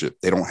leadership.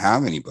 They don't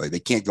have anybody. They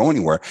can't go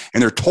anywhere.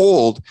 And they're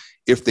told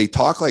if they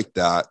talk like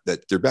that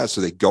they're bad.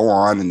 So they go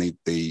on and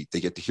they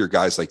get to hear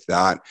guys like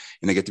that,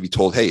 and they get to be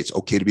told, hey, it's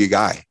okay to be a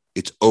guy.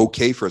 It's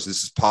okay for us.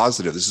 This is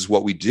positive. This is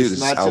what we do. It's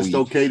not just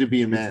okay to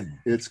be a man.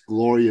 It's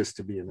glorious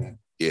to be a man.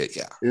 Yeah.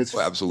 It's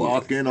absolutely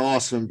fucking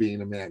awesome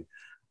being a man.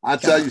 I'll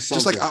tell you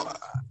something. Just like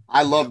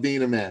I love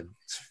being a man.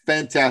 It's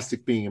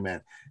fantastic being a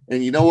man.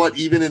 And you know what?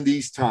 Even in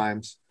these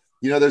times,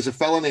 there's a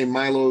fellow named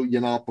Milo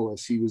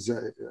Yiannopoulos. He was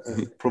a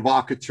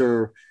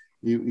provocateur,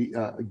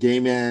 a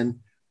gay man,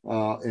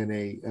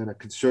 and a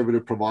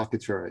conservative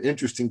provocateur. An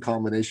interesting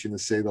combination, to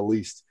say the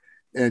least.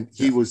 And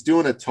he was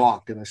doing a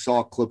talk, and I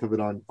saw a clip of it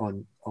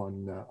on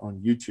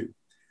YouTube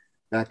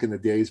back in the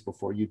days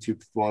before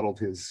YouTube throttled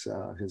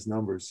his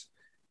numbers.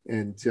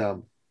 And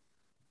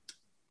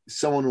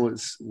someone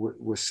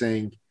was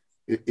saying,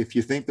 if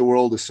you think the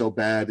world is so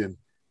bad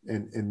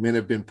and men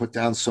have been put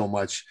down so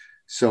much,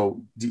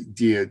 so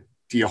do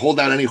you hold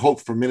out any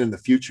hope for men in the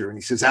future? And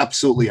he says,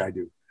 absolutely, I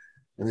do.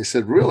 And they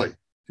said, really?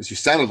 Because you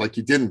sounded like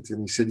you didn't.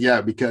 And he said,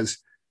 yeah, because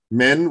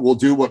men will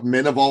do what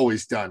men have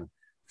always done: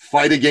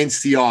 fight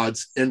against the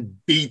odds and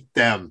beat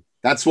them.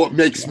 That's what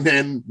makes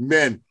men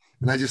men.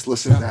 And I just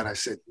listened to that. I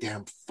said,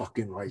 damn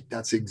fucking right.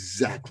 That's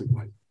exactly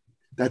right.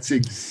 That's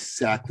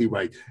exactly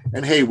right.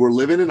 And hey, we're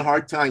living in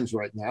hard times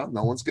right now.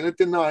 No one's going to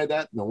deny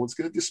that. No one's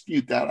going to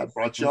dispute that. I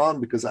brought you on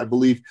because I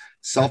believe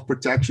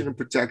self-protection and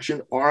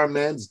protection are a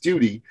man's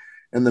duty.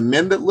 And the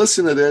men that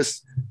listen to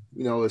this,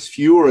 as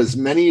few or as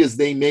many as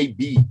they may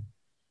be,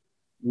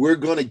 we're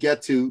going to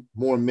get to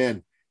more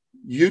men.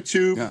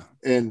 YouTube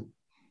and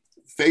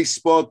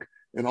Facebook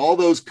and all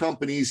those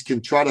companies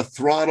can try to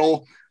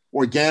throttle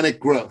organic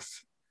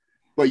growth.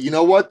 But you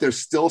know what? There's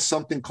still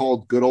something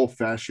called good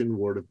old-fashioned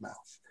word of mouth.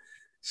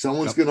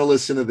 Someone's going to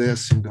listen to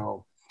this and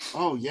go,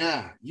 oh,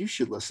 yeah, you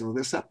should listen to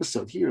this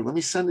episode. Here, let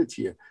me send it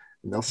to you.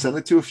 And they'll send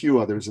it to a few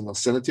others, and they'll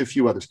send it to a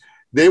few others.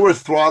 They were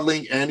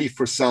throttling Andy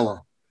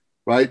Frisella,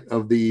 right,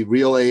 of the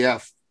Real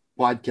AF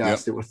podcast. Yep.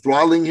 They were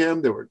throttling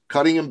him. They were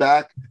cutting him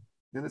back.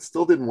 And it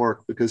still didn't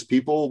work because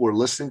people were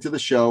listening to the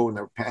show and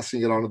they're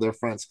passing it on to their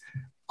friends.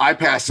 I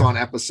pass on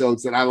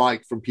episodes that I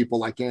like from people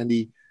like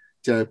Andy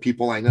to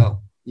people I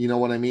know. You know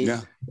what I mean?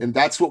 Yeah. And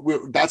that's what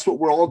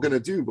we're all going to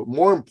do. But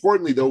more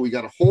importantly, though, we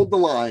got to hold the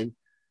line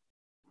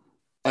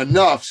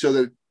enough so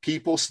that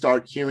people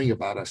start hearing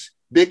about us.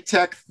 Big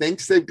tech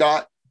thinks they've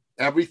got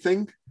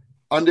everything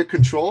under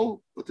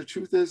control, but the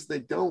truth is they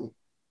don't.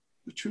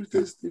 The truth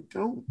is they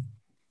don't.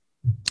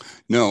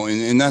 No,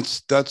 and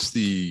that's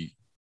the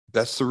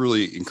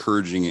really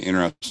encouraging and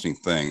interesting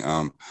thing.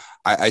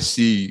 I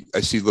see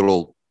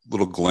little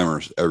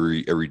glimmers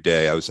every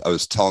day. I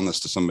was telling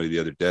this to somebody the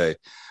other day.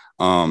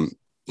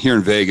 Here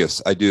in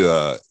Vegas, I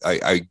do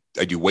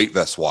weight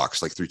vest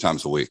walks like 3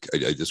 times a week.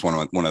 I just one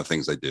of the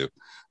things I do,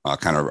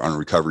 kind of on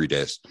recovery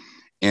days.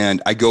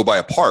 And I go by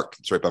a park.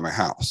 It's right by my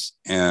house.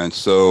 And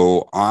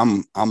so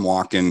I'm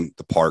walking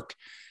the park,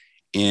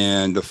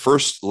 and the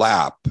first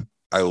lap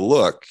I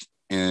look,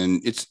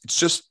 and it's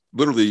just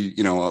literally,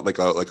 like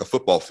a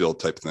football field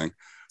type thing.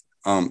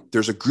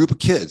 There's a group of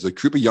kids, a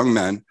group of young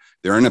men.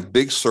 They're in a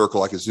big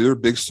circle. I can see their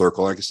big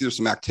circle. And I can see there's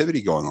some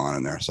activity going on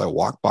in there. So I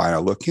walk by and I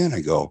look in,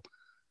 I go,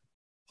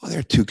 oh,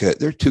 they're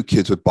two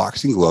kids with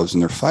boxing gloves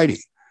and they're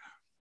fighting.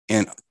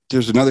 And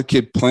there's another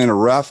kid playing a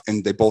ref,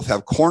 and they both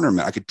have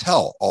cornermen. I could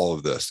tell all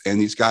of this. And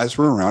these guys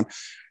were around,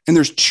 and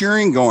there's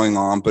cheering going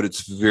on, but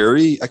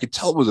I could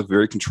tell it was a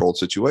very controlled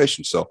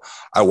situation. So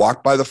I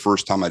walked by the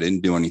first time. I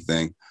didn't do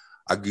anything.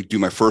 I could do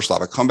my first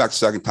lap. I come back the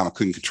second time. I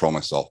couldn't control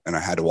myself, and I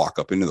had to walk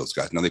up into those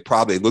guys. Now,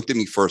 they looked at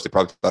me first. They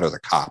probably thought I was a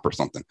cop or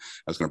something.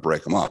 I was going to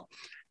break them up.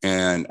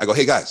 And I go,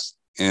 hey, guys.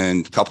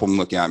 And a couple of them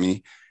look at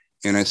me,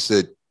 and I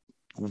said,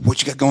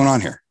 what you got going on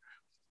here?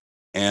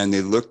 And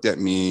they looked at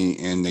me,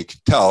 and they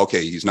could tell,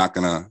 okay, he's not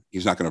gonna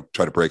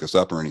try to break us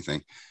up or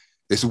anything.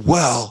 They said,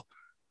 well,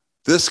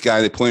 this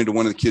guy, they pointed to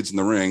one of the kids in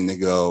the ring. They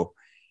go,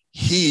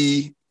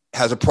 he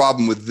has a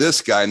problem with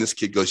this guy. And this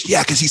kid goes,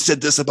 yeah, because he said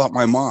this about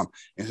my mom.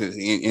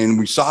 And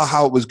we saw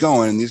how it was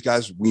going. And these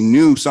guys, we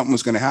knew something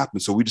was going to happen.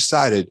 So we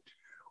decided,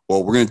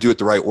 well, we're going to do it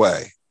the right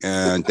way.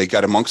 And they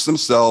got amongst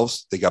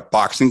themselves. They got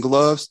boxing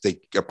gloves. They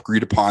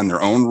agreed upon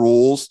their own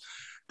rules.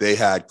 They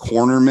had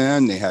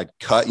cornermen. They had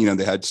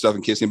they had stuff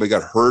in case anybody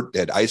got hurt. They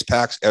had ice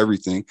packs,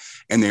 everything.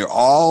 And they were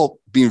all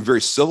being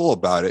very civil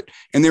about it.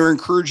 And they were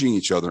encouraging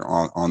each other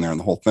on there and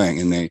the whole thing.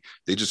 And they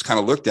just kind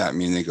of looked at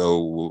me and they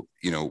go, well,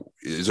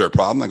 is there a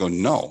problem? I go,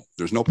 no,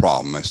 there's no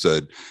problem. I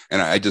said, and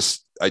I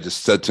just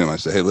said to him, I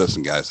said, hey,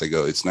 listen, guys, I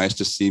go, it's nice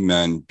to see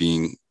men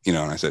being, and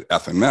I said,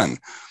 effing men.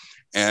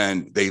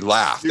 And they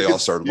laughed. They all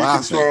started laughing. You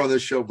can swear on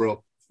this show,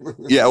 bro.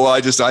 Yeah. Well,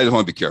 I just want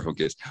to be careful in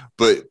case,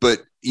 but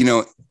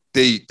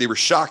they were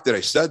shocked that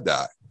I said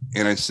that.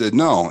 And I said,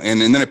 no.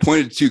 And then I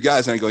pointed to 2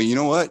 guys and I go, you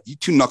know what? You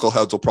 2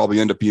 knuckleheads will probably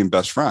end up being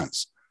best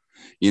friends,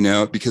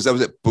 because that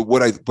was it. But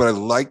what I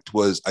liked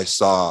was I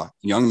saw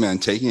young men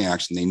taking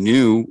action. They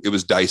knew it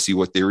was dicey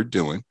what they were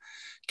doing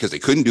because they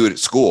couldn't do it at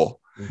school.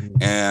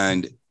 Mm-hmm.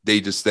 And they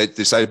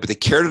decided, but they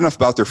cared enough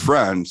about their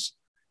friends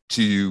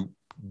to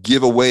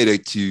give a way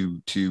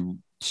to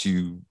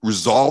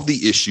resolve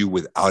the issue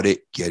without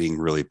it getting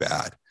really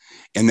bad.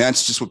 And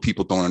that's just what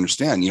people don't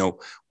understand.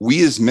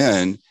 We as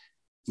men,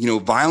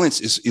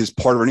 violence is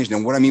part of our nature.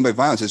 And what I mean by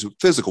violence is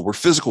physical. We're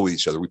physical with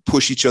each other. We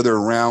push each other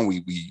around.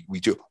 We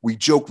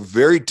joke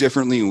very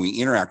differently, and we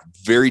interact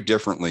very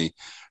differently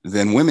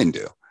than women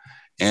do.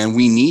 And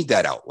we need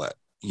that outlet.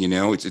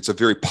 It's a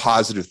very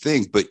positive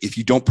thing. But if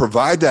you don't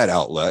provide that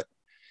outlet,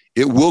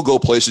 it will go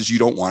places you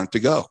don't want it to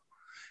go.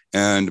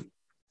 And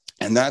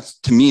that's,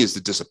 to me, is the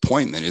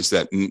disappointment, is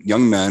that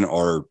young men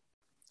are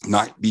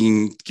not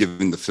being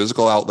given the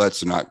physical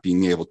outlets and not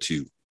being able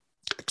to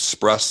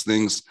express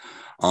things.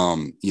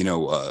 Anytime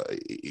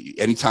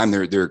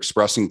they're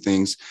expressing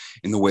things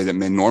in the way that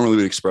men normally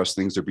would express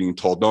things, they're being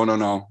told,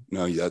 no,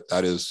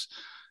 that is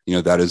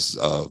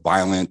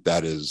violent.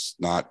 That is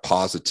not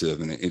positive.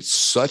 And it's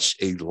such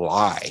a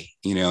lie,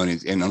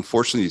 and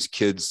unfortunately these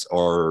kids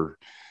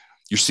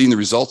you're seeing the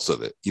results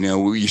of it.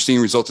 You're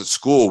seeing results at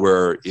school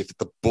where if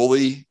the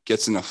bully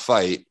gets in a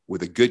fight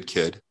with a good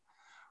kid,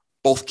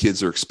 both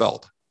kids are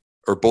expelled,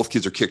 or both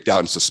kids are kicked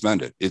out and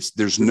suspended.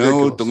 There's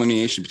no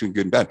delineation between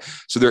good and bad.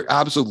 So they're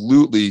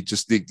absolutely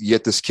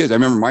yet this kid. I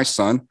remember my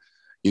son,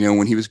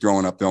 when he was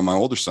growing up, my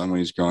older son, when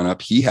he was growing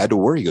up, he had to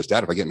worry. He goes,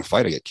 Dad, if I get in a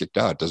fight, I get kicked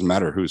out. It doesn't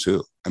matter who's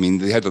who. I mean,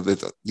 they had to,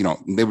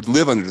 they would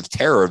live under the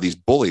terror of these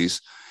bullies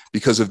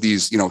because of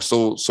these,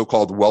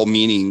 so-called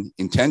well-meaning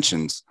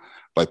intentions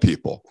by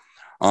people.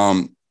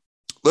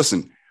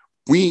 Listen,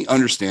 we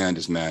understand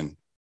as men,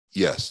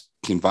 yes.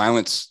 Can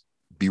violence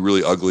be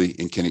really ugly,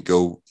 and can it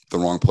go the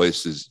wrong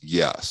places?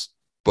 Yes.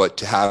 But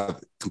to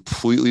have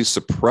completely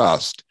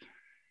suppressed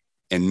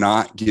and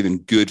not given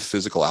good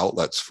physical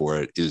outlets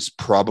for it is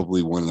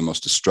probably one of the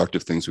most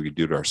destructive things we could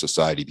do to our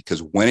society,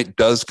 because when it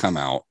does come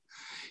out,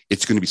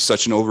 it's going to be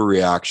such an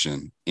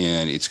overreaction,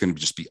 and it's going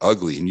to just be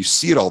ugly. And you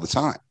see it all the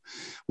time.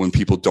 When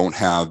people don't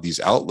have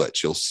these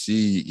outlets, you'll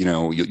see,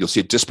 you'll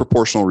see a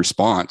disproportional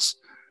response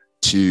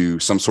to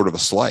some sort of a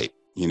slight,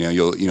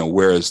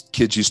 whereas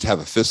kids used to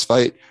have a fist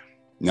fight.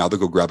 Now they'll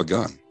go grab a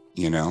gun,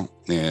 and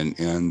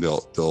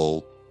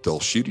they'll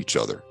shoot each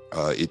other.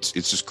 It's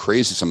just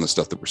crazy, some of the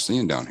stuff that we're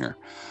seeing down here.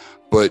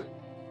 But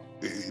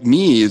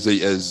me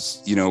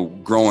as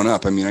growing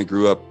up, I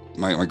grew up,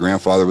 my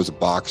grandfather was a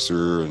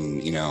boxer,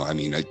 and,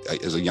 I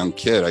as a young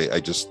kid, I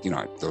just, one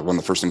of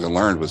the first things I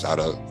learned was how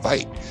to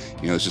fight.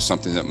 It's just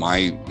something that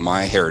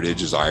my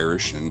heritage is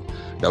Irish, and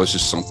that was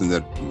just something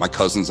that my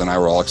cousins and I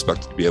were all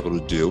expected to be able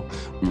to do.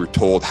 We were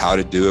told how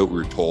to do it. We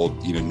were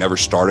told, never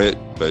start it,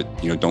 but,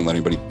 don't let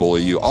anybody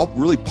bully you. All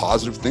really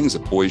positive things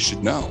that boys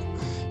should know.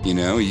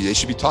 They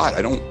should be taught.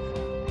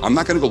 I'm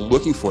not going to go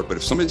looking for it, but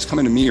if somebody's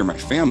coming to me or my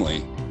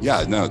family,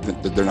 they're not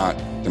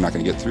going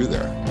to get through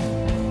there.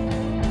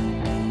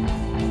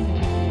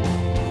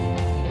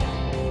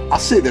 I'll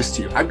say this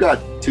to you. I've got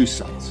two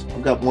sons.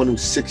 I've got one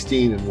who's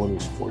 16 and one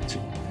who's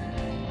 14.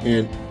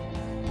 And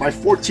my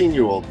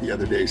 14-year-old the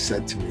other day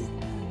said to me,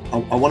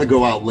 I want to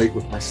go out late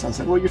with my son. I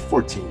said, well, you're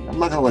 14. I'm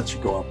not going to let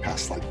you go out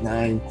past like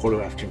 9,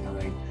 quarter after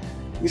 9.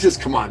 He says,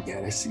 come on,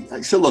 Dad. I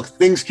said, look,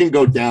 things can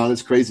go down.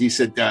 It's crazy. He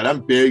said, Dad, I'm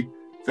big.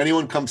 If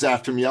anyone comes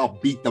after me, I'll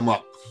beat them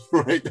up.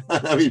 Right?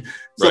 It's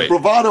right. A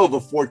bravado of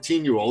a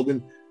 14-year-old.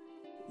 And,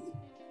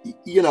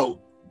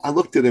 I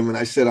looked at him and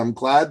I said, I'm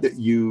glad that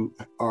you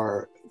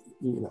are,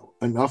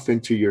 enough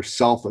into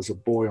yourself as a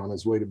boy on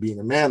his way to being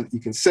a man that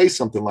you can say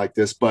something like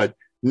this, but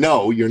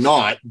no, you're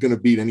not going to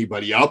beat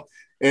anybody up.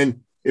 And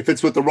if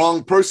it's with the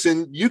wrong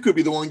person, you could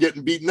be the one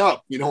getting beaten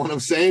up. You know what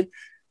I'm saying?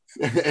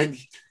 And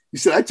he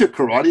said, I took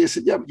karate. I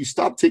said, yeah, but you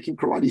stopped taking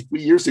karate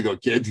 3 years ago,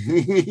 kid.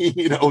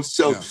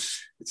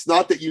 It's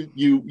not that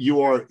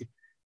you are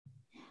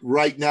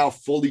right now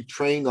fully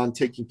trained on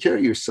taking care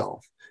of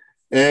yourself.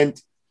 But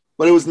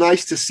it was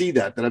nice to see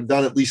that I've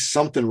done at least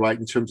something right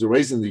in terms of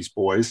raising these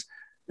boys.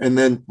 And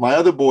then my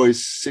other boy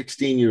is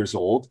 16 years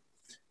old,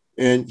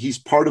 and he's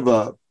part of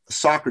a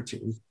soccer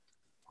team.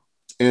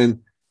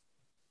 And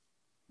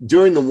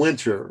during the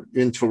winter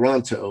in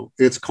Toronto,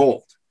 it's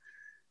cold.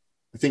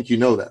 I think you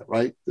know that,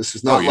 right? This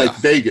is not like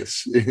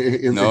Vegas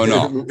in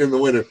the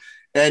winter.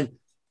 And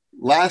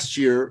last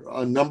year,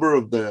 a number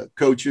of the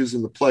coaches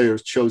and the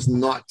players chose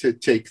not to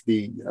take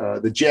the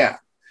jab.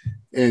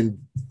 And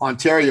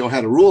Ontario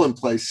had a rule in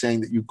place saying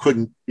that you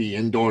couldn't be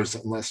indoors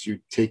unless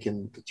you'd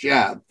taken the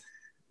jab.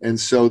 And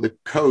so the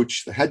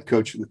head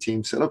coach of the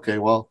team said, okay,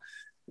 well,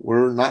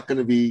 we're not going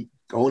to be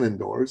going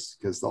indoors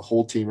because the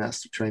whole team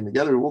has to train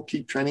together. We'll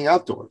keep training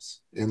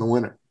outdoors in the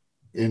winter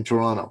in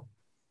Toronto,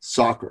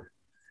 soccer.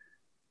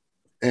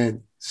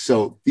 And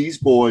so these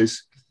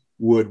boys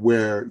would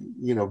wear,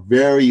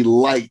 very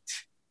light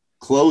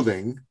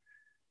clothing.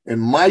 And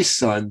my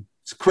son,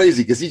 it's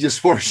crazy because he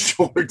just wore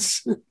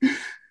shorts.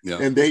 Yeah.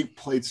 And they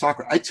played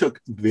soccer. I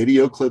took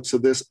video clips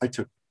of this. I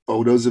took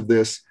photos of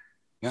this.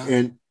 Yeah.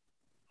 And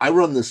I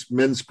run this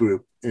men's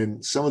group,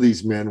 and some of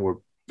these men were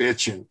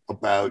bitching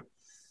about,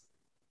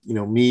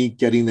 me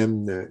getting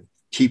them to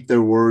keep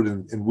their word.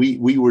 And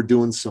we were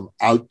doing some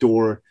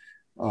outdoor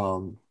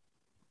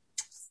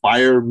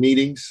fire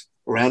meetings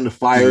around the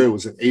fire. It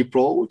was in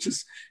April, which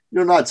is,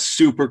 not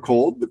super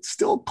cold, but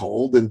still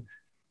cold. And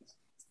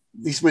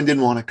these men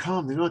didn't want to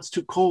come. It's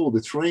too cold.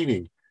 It's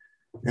raining.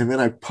 And then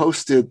I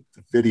posted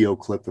the video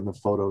clip and the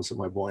photos of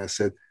my boy. I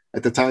said,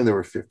 at the time they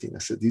were 15. I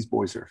said, these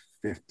boys are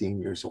 15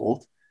 years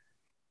old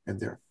and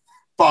they're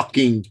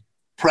fucking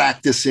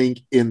practicing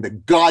in the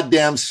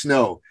goddamn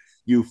snow.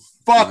 You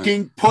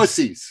fucking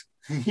pussies.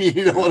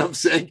 You know what I'm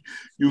saying?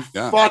 You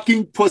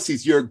fucking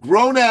pussies. You're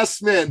grown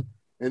ass men.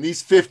 And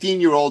these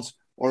 15-year-olds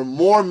are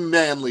more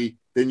manly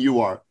than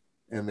you are.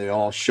 And they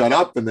all shut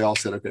up and they all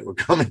said, okay, we're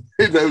coming.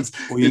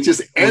 It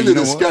just ended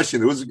the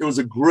discussion. It was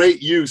a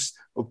great use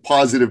of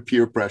positive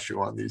peer pressure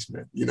on these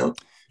men,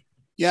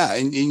 Yeah.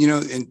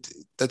 And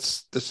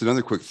that's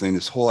another quick thing.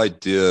 This whole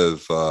idea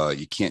of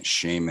you can't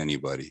shame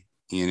anybody.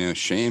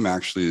 Shame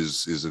actually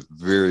is a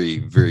very,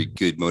 very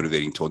good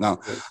motivating tool. Now,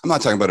 I'm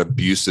not talking about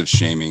abusive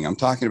shaming. I'm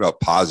talking about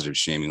positive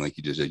shaming, like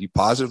you just said. You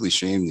positively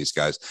shame these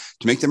guys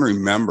to make them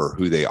remember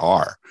who they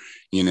are,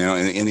 and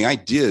the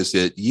idea is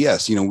that,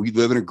 yes, we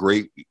live in a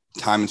great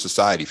time in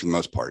society for the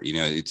most part.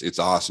 It's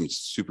awesome. It's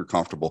super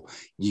comfortable.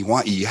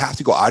 You have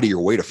to go out of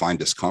your way to find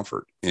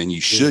discomfort, and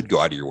you should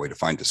go out of your way to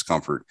find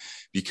discomfort,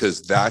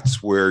 because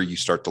that's where you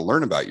start to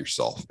learn about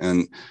yourself.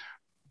 And,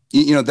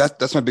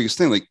 that's my biggest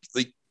thing. Like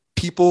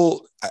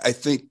people, I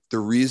think the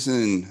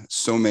reason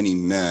so many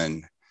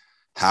men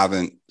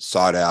haven't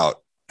sought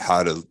out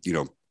how to,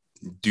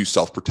 do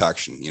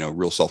self-protection,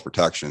 real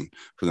self-protection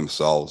for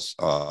themselves,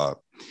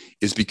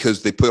 is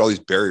because they put all these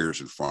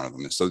barriers in front of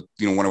them. And so,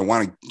 what I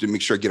want to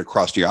make sure I get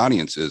across to your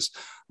audience is,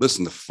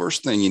 listen, the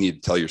first thing you need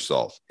to tell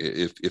yourself,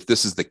 if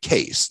this is the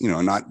case,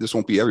 this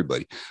won't be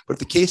everybody, but if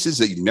the case is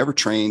that you've never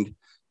trained,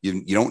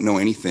 you don't know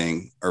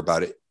anything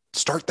about it,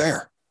 start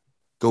there.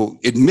 Go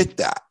admit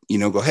that,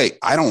 go, hey,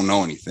 I don't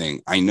know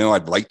anything. I know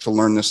I'd like to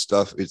learn this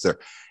stuff. It's there.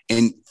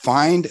 And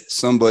find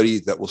somebody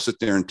that will sit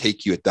there and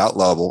take you at that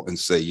level and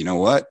say, you know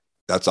what?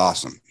 That's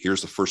awesome.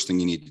 Here's the first thing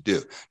you need to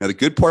do. Now, the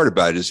good part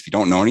about it is if you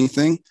don't know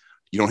anything,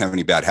 you don't have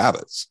any bad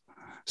habits.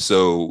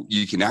 So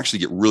you can actually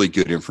get really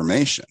good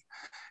information.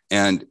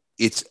 And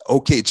it's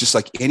okay. It's just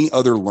like any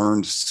other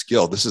learned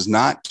skill. This is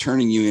not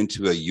turning you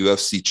into a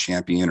UFC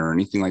champion or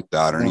anything like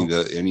that, or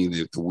any of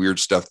the weird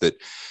stuff that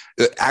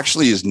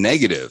actually is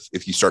negative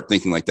if you start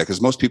thinking like that, because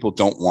most people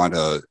don't want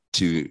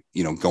to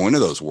go into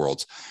those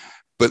worlds.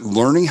 But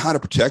learning how to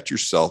protect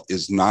yourself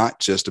is not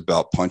just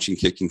about punching,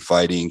 kicking,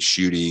 fighting,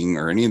 shooting,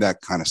 or any of that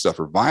kind of stuff,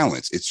 or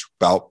violence. It's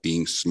about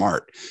being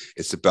smart.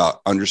 It's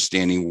about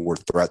understanding where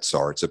threats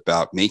are. It's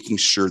about making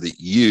sure that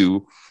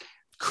you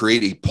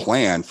create a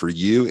plan for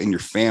you and your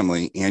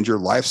family and your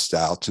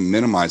lifestyle to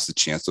minimize the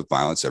chance of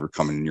violence ever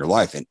coming in your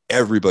life. And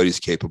everybody's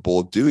capable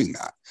of doing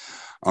that.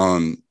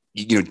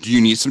 Do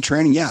you need some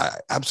training? Yeah,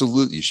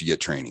 absolutely. You should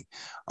get training.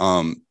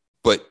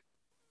 But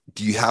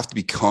do you have to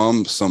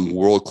become some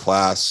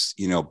world-class,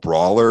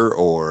 brawler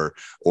or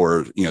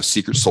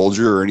secret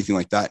soldier or anything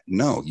like that?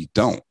 No, you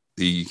don't.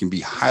 You can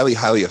be highly,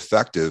 highly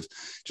effective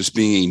just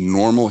being a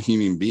normal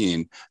human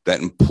being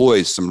that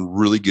employs some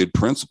really good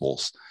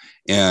principles.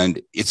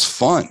 And it's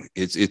fun.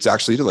 It's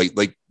actually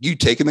like you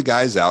taking the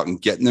guys out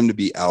and getting them to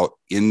be out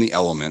in the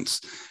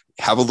elements,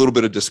 have a little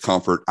bit of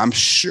discomfort. I'm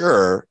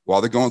sure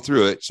while they're going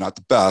through it, it's not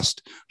the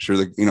best. I'm sure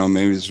that,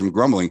 maybe there's some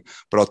grumbling,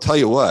 but I'll tell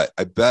you what,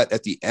 I bet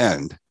at the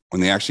end, when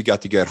they actually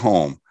got to get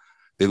home,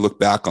 they look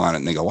back on it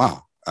and they go,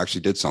 wow, I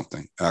actually did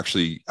something.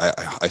 Actually,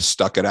 I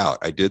stuck it out.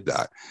 I did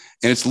that.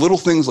 And it's little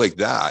things like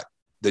that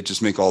that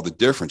just make all the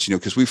difference,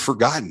 because we've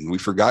forgotten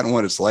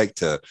what it's like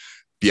to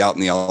be out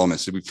in the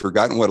elements. We've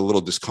forgotten what a little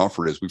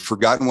discomfort is. We've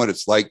forgotten what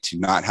it's like to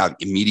not have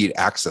immediate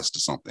access to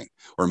something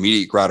or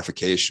immediate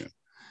gratification.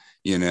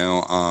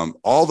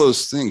 All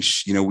those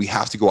things, we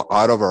have to go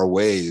out of our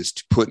ways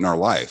to put in our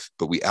life,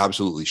 but we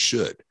absolutely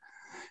should.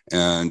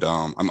 And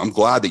I'm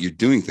glad that you're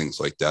doing things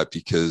like that,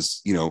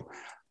 because,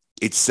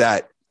 it's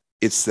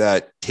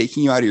that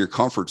taking you out of your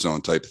comfort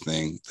zone type of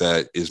thing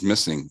that is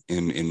missing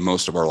in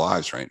most of our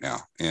lives right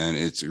now. And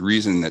it's a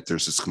reason that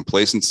there's this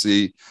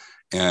complacency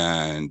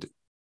and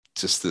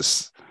just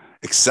this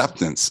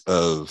acceptance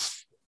of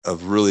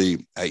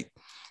really, I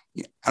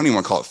don't even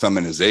want to call it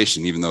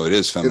feminization, even though it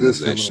is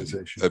feminization,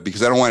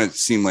 because I don't want it to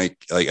seem like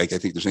I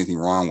think there's anything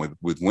wrong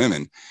with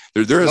women.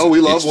 There is. No,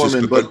 we love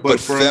women, but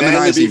for a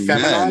man to be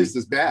feminized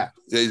is bad.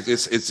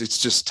 It's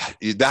just,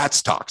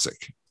 that's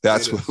toxic.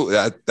 That's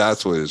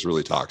what is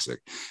really toxic,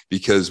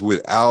 because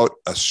without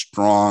a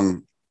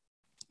strong,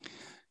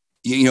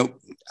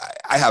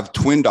 I have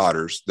twin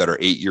daughters that are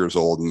 8 years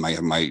old, and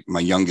my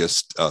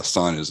youngest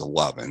son is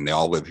 11. They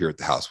all live here at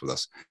the house with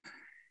us.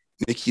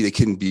 Nikki, they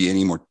couldn't be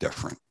any more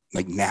different.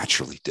 Like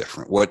naturally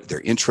different, what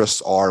their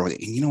interests are. And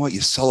you know what?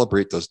 You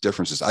celebrate those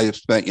differences. I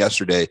spent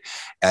yesterday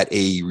at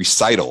a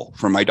recital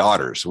for my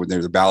daughters when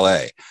they're the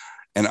ballet.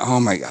 And oh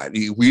my God,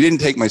 we didn't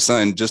take my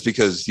son just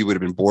because he would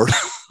have been bored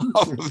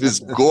off of his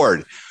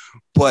gourd.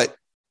 But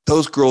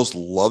those girls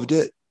loved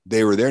it.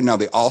 They were there. Now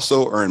they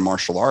also are in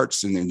martial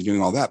arts and they're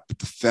doing all that. But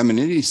the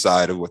femininity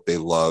side of what they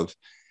love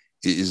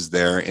is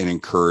there and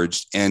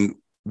encouraged. And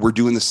we're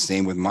doing the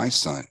same with my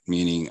son,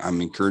 meaning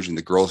I'm encouraging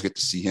the girls get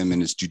to see him in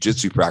his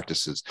jujitsu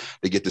practices.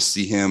 They get to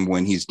see him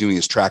when he's doing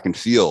his track and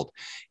field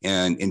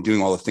and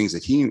doing all the things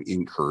that he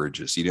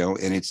encourages,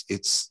 and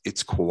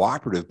it's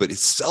cooperative, but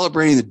it's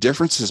celebrating the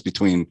differences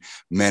between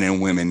men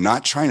and women,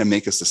 not trying to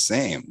make us the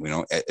same.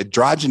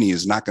 Androgyny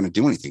is not going to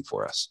do anything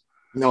for us.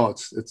 No,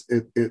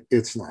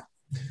 it's not.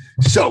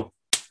 So,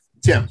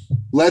 Tim,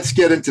 let's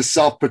get into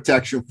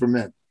self-protection for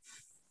men.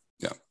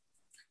 Yeah.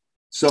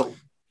 So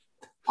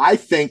I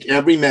think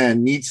every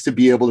man needs to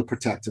be able to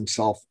protect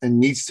himself and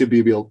needs to be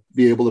able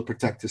to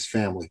protect his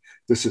family.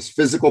 This is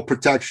physical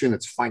protection.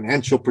 It's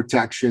financial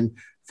protection.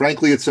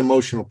 Frankly, it's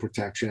emotional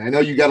protection. I know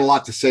you got a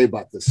lot to say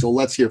about this, so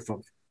let's hear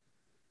from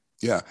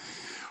you. Yeah.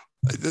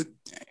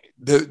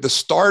 The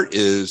start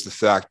is the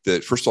fact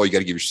that, first of all, you got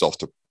to give yourself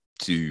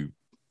you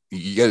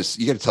got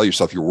to tell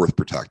yourself you're worth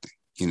protecting.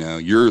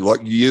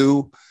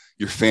 Your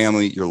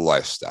family, your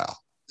lifestyle.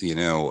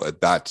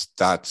 That's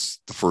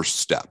the first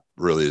step.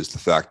 Really, is the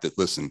fact that,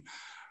 listen,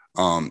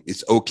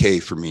 it's okay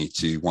for me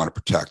to want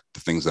to protect the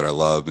things that I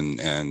love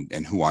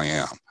and who I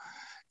am.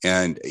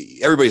 And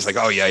everybody's like,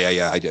 oh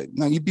yeah, I did.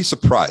 No, you'd be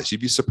surprised.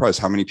 You'd be surprised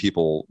how many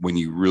people, when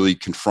you really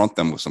confront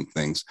them with some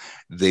things,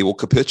 they will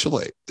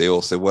capitulate. They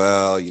will say,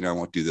 well, I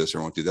won't do this or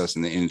I won't do this.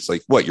 And it's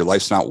like, what? Your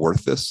life's not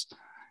worth this?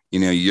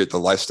 The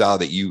lifestyle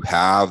that you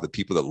have, the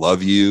people that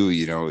love you,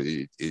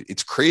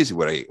 it's crazy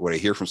what I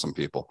hear from some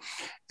people.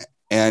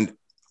 And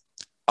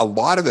a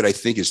lot of it, I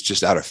think, is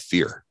just out of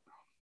fear.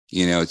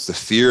 It's the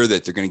fear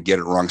that they're going to get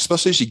it wrong,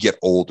 especially as you get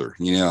older.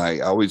 I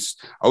always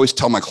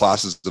tell my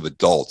classes of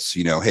adults,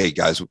 hey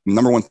guys,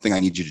 number one thing I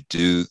need you to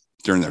do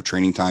during their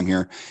training time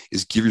here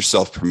is give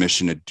yourself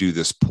permission to do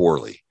this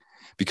poorly,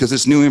 because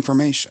it's new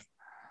information.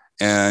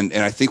 And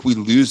I think we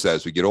lose that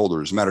as we get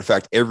older. As a matter of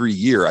fact, every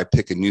year I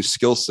pick a new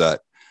skill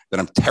set that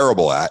I'm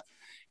terrible at,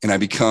 and I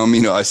become,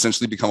 I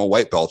essentially become a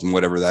white belt in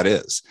whatever that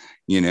is,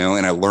 and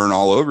I learn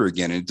all over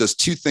again. And it does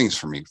two things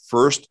for me.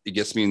 First, it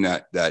gets me in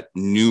that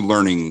new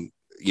learning,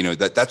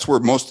 that's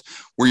where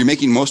you're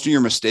making most of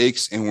your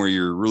mistakes, and where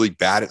you're really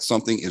bad at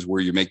something is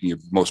where you're making your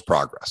most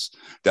progress.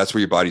 That's where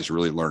your body's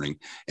really learning.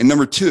 And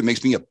number two, it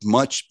makes me a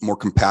much more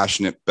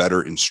compassionate,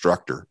 better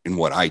instructor in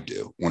what I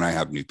do when I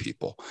have new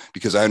people,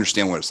 because I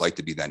understand what it's like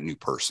to be that new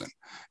person,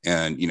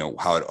 and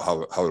how it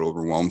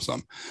overwhelms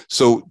them.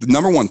 So the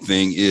number one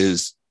thing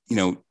is,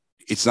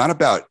 it's not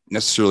about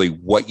necessarily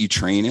what you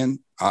train in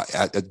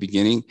at the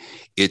beginning.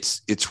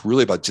 It's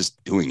really about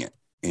just doing it.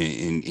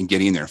 In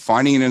getting in there,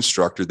 finding an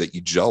instructor that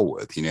you gel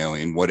with,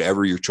 in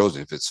whatever you're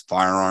chosen. If it's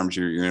firearms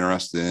you're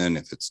interested in,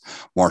 if it's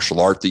martial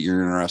art that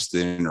you're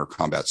interested in, or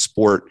combat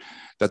sport,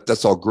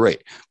 that's all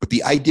great. But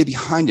the idea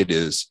behind it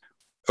is,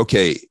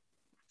 okay,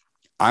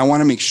 I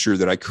want to make sure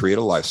that I create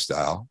a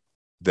lifestyle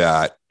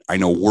that I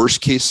know,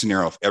 worst case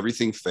scenario, if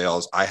everything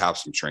fails, I have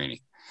some training.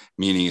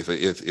 Meaning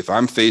if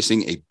I'm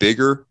facing a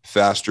bigger,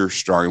 faster,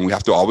 stronger, and we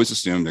have to always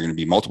assume they're going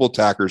to be multiple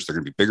attackers, they're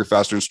going to be bigger,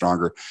 faster, and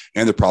stronger,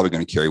 and they're probably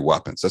going to carry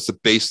weapons. That's the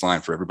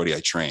baseline for everybody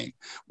I train.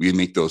 We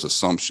make those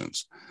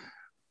assumptions.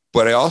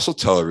 But I also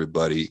tell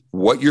everybody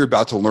what you're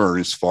about to learn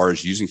as far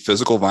as using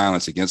physical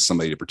violence against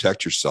somebody to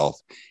protect yourself.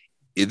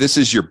 This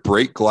is your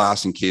break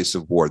glass in case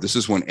of war. This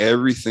is when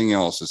everything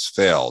else has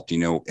failed.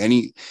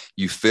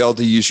 You failed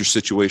to use your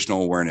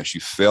situational awareness.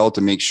 You failed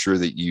to make sure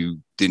that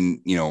you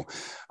didn't, you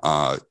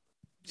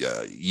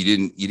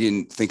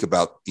didn't think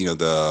about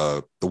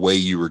the way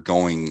you were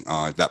going in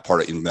that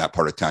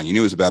part of town. You knew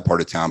it was a bad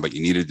part of town, but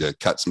you needed to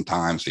cut some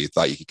time, so you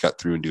thought you could cut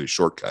through and do a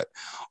shortcut.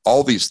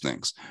 All these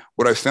things.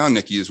 What I found,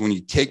 Nikki, is when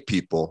you take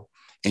people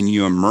and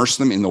you immerse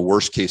them in the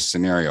worst case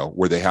scenario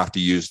where they have to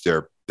use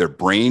their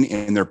brain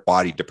and their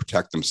body to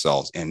protect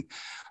themselves and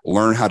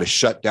learn how to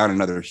shut down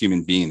another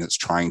human being that's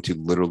trying to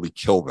literally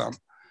kill them,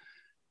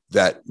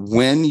 that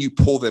when you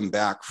pull them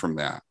back from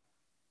that,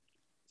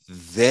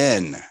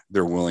 then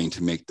they're willing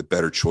to make the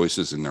better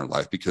choices in their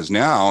life, because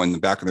now in the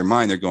back of their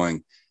mind, they're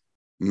going,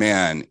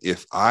 man,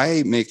 if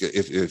I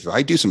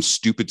do some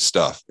stupid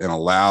stuff and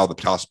allow the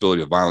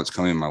possibility of violence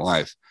coming in my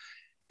life,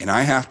 and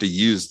I have to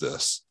use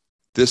this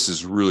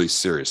is really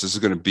serious. This is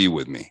going to be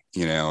with me,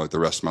 the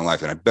rest of my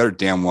life. And I better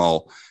damn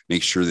well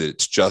make sure that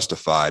it's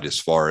justified as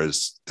far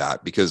as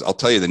that, because I'll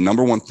tell you, the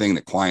number one thing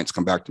that clients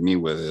come back to me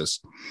with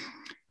is,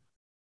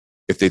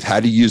 if they've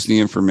had to use the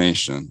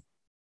information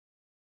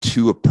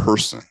to a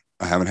person,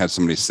 I haven't had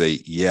somebody say,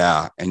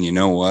 yeah, and you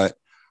know what?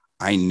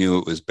 I knew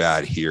it was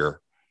bad here,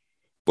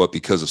 but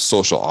because of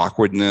social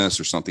awkwardness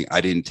or something,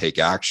 I didn't take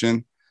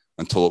action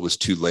until it was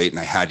too late, and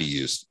I had to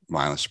use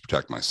violence to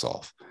protect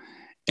myself.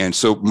 And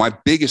so my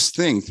biggest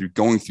thing through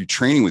going through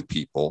training with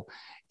people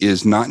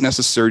is not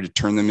necessary to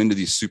turn them into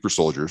these super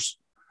soldiers,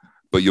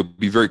 but you'll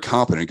be very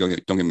competent.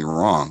 Don't get me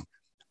wrong.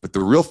 But the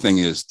real thing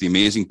is the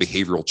amazing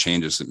behavioral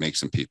changes it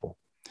makes in people.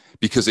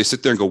 Because they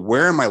sit there and go,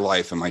 where in my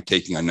life am I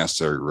taking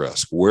unnecessary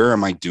risk? Where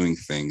am I doing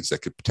things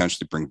that could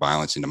potentially bring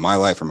violence into my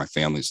life or my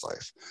family's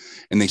life?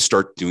 And they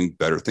start doing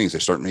better things. They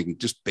start making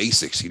just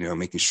basics,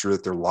 making sure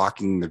that they're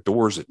locking their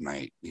doors at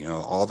night,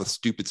 all the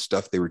stupid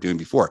stuff they were doing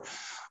before.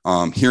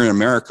 Here in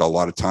America, a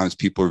lot of times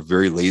people are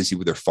very lazy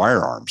with their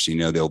firearms.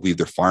 They'll leave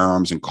their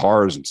firearms in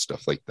cars and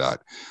stuff like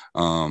that.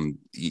 My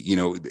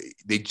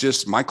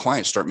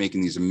clients start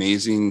making these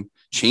amazing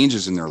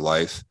changes in their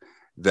life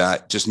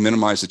that just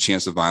minimize the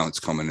chance of violence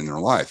coming in their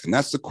life. And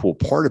that's the cool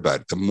part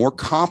about it. The more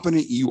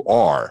competent you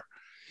are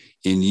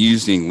in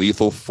using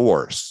lethal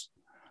force,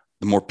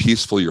 the more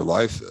peaceful your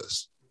life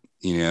is.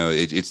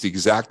 It's the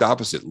exact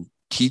opposite.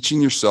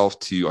 Teaching yourself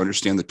to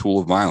understand the tool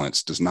of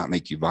violence does not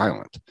make you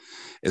violent.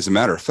 As a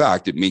matter of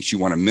fact, it makes you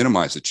want to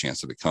minimize the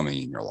chance of it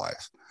coming in your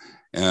life.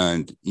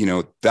 And,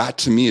 that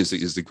to me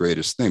is the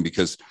greatest thing,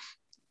 because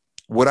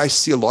what I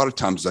see a lot of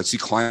times is I see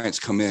clients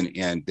come in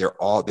and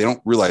they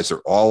don't realize they're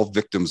all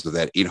victims of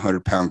that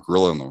 800-pound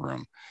gorilla in the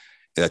room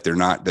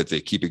that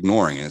they keep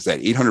ignoring. And it's that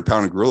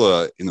 800-pound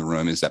gorilla in the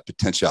room is that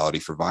potentiality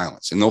for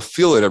violence. And they'll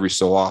feel it every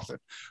so often.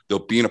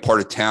 They'll be in a part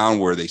of town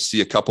where they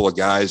see a couple of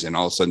guys and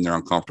all of a sudden they're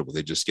uncomfortable.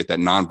 They just get that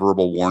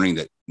nonverbal warning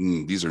that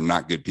these are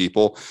not good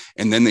people.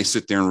 And then they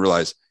sit there and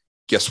realize,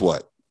 guess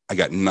what? I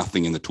got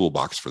nothing in the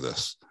toolbox for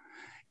this.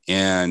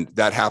 And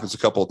that happens a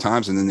couple of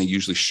times. And then they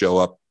usually show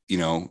up,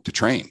 to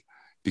train,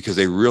 because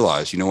they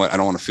realize, I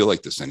don't want to feel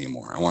like this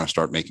anymore. I want to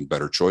start making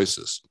better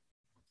choices.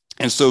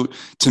 And so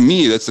to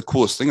me, that's the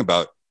coolest thing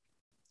about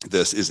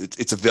this is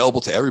it's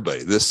available to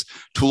everybody. This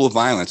tool of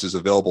violence is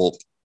available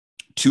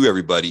to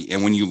everybody.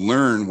 And when you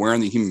learn where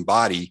in the human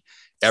body,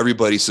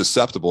 everybody's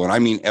susceptible. And I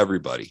mean,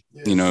 everybody,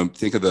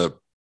 think of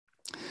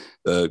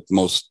the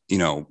most,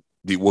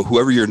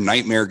 whoever your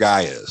nightmare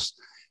guy is,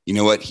 you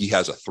know what? He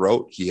has a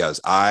throat, he has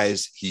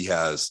eyes, he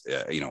has,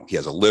 he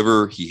has a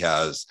liver, he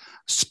has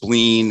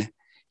spleen,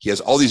 he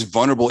has all these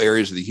vulnerable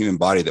areas of the human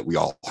body that we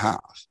all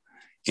have.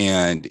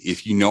 And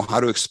if you know how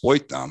to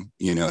exploit them,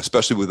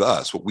 especially with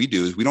us, what we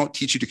do is we don't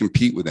teach you to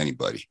compete with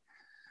anybody.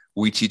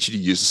 We teach you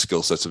to use the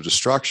skill sets of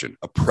destruction.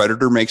 A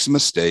predator makes a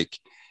mistake.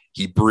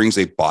 He brings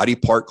a body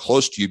part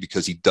close to you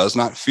because he does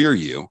not fear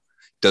you,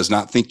 does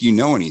not think you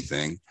know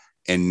anything.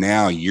 And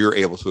now you're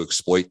able to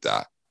exploit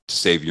that to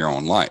save your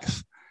own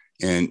life.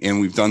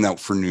 And we've done that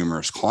for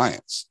numerous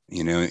clients,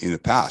 in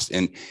the past.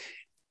 And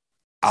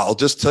I'll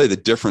just tell you the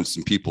difference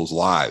in people's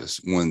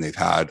lives when they've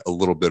had a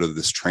little bit of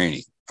this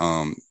training.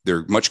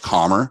 They're much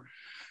calmer.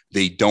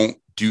 They don't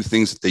do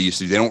things that they used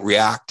to do. They don't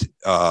react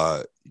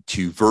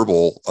to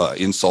verbal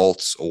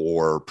insults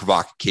or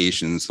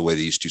provocations the way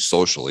they used to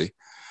socially.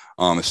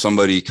 If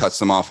somebody cuts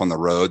them off on the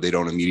road, they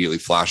don't immediately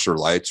flash their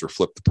lights or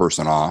flip the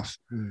person off.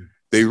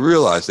 They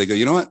realize, they go,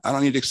 you know what? I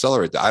don't need to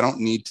accelerate that. I don't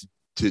need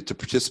to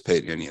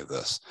participate in any of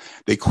this.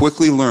 They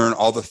quickly learn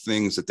all the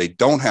things that they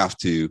don't have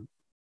to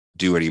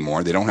do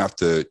anymore. They don't have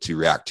to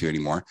react to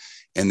anymore.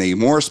 And they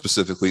more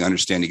specifically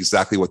understand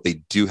exactly what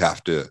they do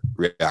have to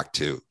react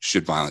to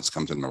should violence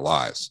come in their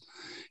lives,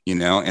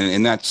 and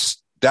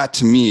that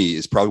to me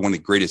is probably one of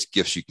the greatest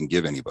gifts you can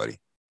give anybody.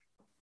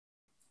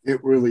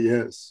 It really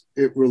is.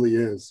 It really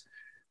is.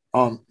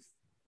 I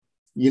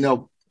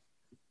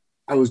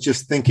was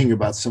just thinking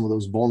about some of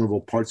those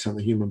vulnerable parts on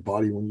the human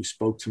body when you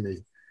spoke to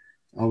me.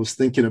 I was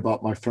thinking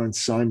about my friend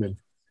Simon.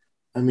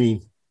 I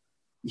mean,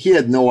 he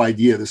had no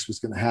idea this was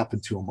going to happen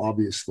to him,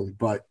 obviously,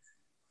 but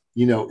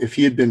if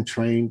he had been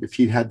trained, if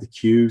he'd had the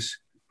cues,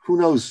 who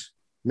knows,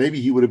 maybe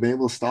he would have been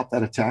able to stop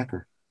that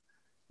attacker.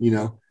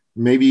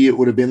 Maybe it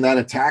would have been that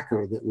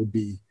attacker that would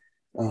be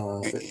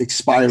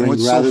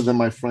expiring rather than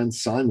my friend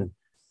Simon.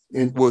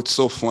 And what's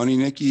so funny,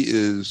 Nikki,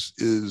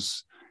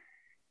 is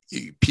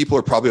people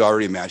are probably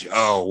already imagining,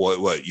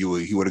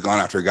 he would have gone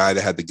after a guy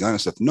that had the gun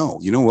and stuff. No,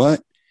 you know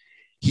what?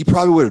 He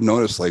probably would have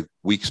noticed like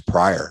weeks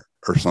prior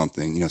or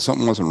something,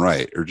 something wasn't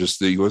right, or just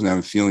that he wasn't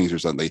having feelings or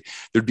something.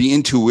 There'd be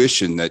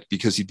intuition that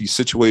because he'd be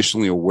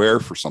situationally aware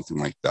for something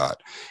like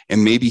that.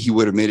 And maybe he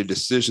would have made a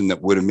decision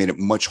that would have made it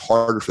much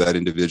harder for that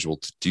individual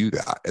to do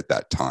that at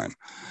that time.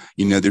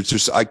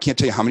 I can't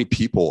tell you how many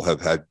people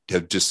have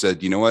just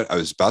said, you know what, I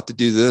was about to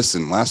do this,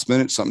 and last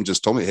minute, something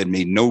just told me. It had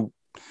made no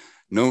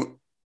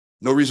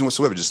reason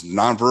whatsoever. Just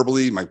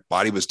non-verbally, my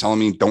body was telling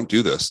me, don't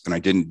do this. And I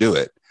didn't do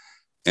it.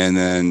 And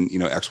then,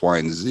 X, Y,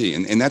 and Z.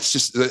 And that's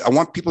just, I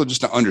want people just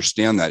to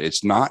understand that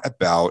it's not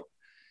about,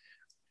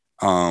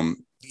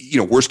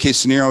 worst case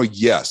scenario.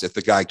 Yes. If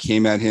the guy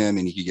came at him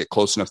and he could get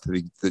close enough to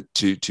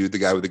the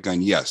guy with the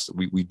gun. Yes.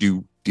 We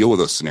do deal with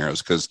those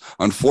scenarios because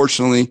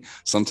unfortunately,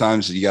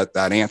 sometimes you got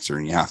that answer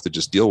and you have to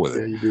just deal with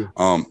it. Yeah, you do.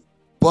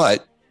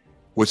 But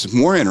what's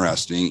more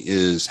interesting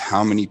is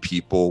how many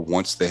people,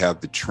 once they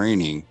have the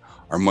training,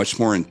 are much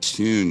more in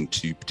tune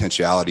to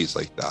potentialities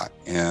like that.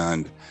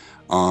 And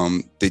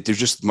they're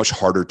just much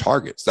harder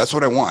targets. That's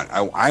what I want.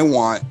 I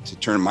want to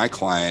turn my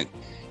client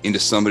into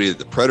somebody that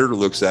the predator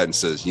looks at and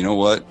says, you know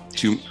what,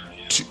 too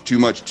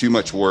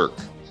much work.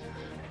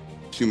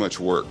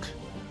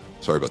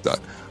 Sorry about that.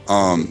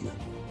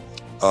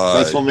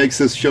 That's what makes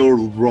this show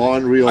raw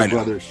and real,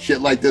 brother.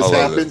 Shit like this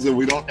happens and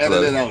we don't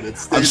edit it out.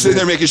 I'm sitting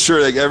there making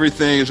sure like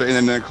everything is, and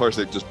then of course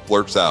it just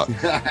blurps out.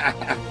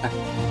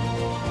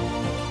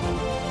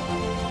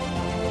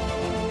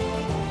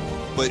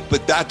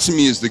 But that to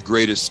me is the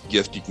greatest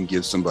gift you can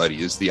give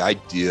somebody, is the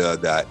idea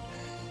that,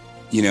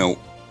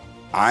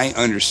 I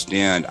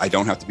understand I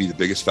don't have to be the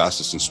biggest,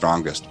 fastest, and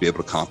strongest to be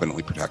able to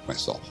competently protect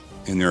myself.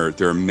 And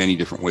there are many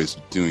different ways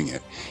of doing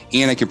it.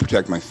 And I can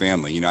protect my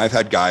family. You know, I've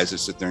had guys that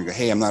sit there and go,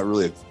 hey, I'm not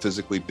really a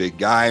physically big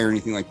guy or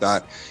anything like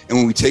that. And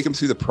when we take them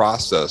through the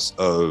process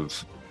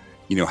of,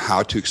 you know,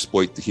 how to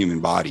exploit the human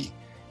body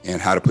and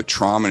how to put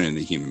trauma in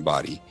the human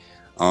body,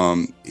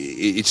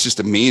 it's just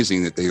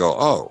amazing that they go,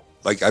 oh,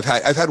 like I've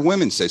had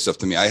women say stuff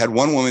to me. I had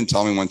one woman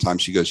tell me one time,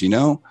 she goes, you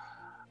know,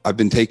 I've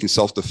been taking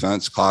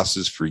self-defense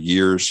classes for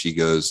years. She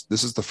goes,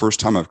 this is the first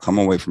time I've come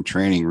away from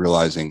training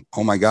realizing,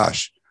 oh my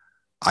gosh,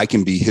 I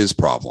can be his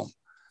problem,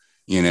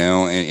 you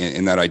know,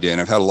 and that idea. And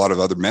I've had a lot of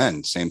other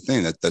men, same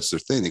thing, that's their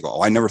thing. They go,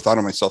 oh, I never thought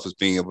of myself as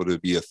being able to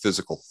be a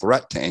physical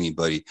threat to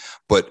anybody,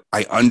 but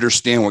I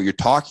understand what you're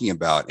talking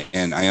about.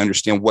 And I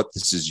understand what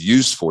this is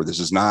used for. This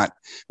is not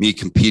me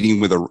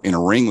competing in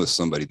a ring with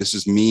somebody. This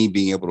is me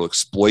being able to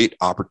exploit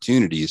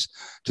opportunities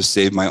to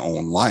save my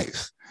own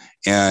life.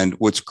 And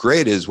what's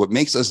great is what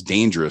makes us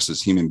dangerous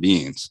as human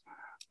beings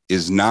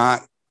is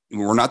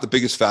we're not the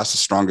biggest,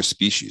 fastest, strongest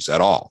species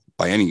at all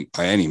by any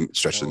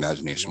stretch of the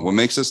imagination. What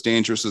makes us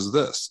dangerous is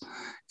this,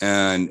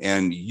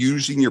 and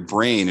using your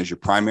brain as your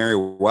primary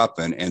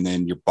weapon, and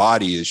then your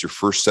body as your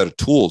first set of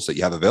tools that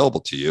you have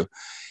available to you.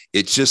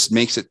 It just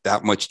makes it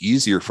that much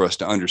easier for us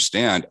to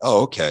understand.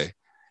 Oh, okay,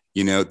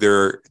 you know,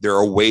 there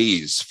are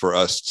ways for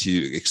us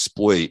to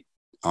exploit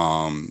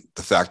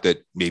the fact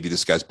that maybe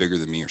this guy's bigger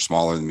than me or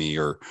smaller than me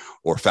or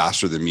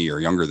faster than me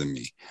or younger than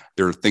me.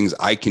 There are things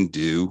I can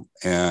do,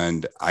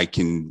 and I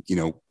can, you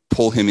know,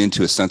 pull him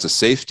into a sense of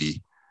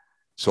safety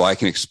so I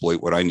can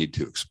exploit what I need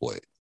to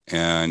exploit.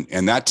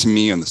 And that, to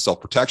me, on the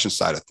self-protection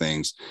side of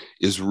things,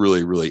 is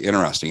really, really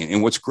interesting.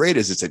 And what's great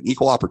is it's an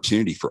equal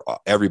opportunity for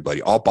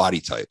everybody, all body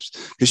types.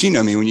 Because, you know,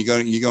 I mean, when you go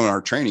in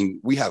our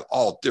training, we have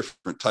all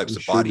different types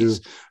of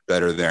bodies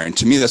that are there. And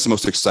to me, that's the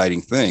most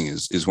exciting thing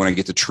is when I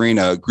get to train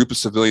a group of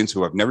civilians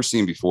who I've never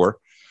seen before,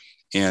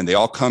 and they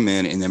all come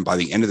in, and then by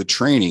the end of the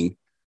training,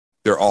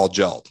 they're all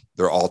gelled.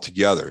 They're all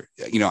together.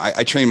 You know,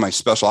 I train my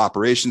special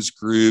operations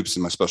groups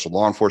and my special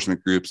law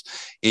enforcement groups.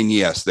 And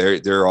yes,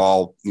 they're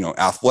all, you know,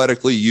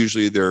 athletically,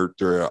 usually they're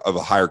of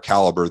a higher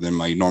caliber than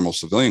my normal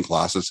civilian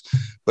classes.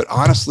 But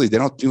honestly, they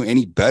don't do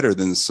any better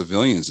than the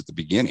civilians at the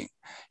beginning,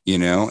 you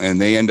know, and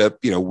they end up,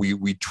 you know,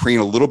 we train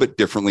a little bit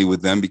differently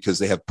with them because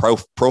they have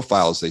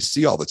profiles they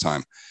see all the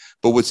time.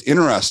 But what's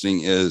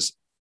interesting is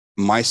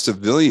my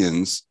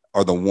civilians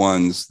are the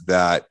ones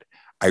that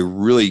I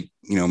really,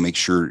 you know, make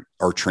sure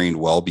are trained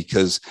well,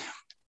 because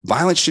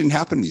violence shouldn't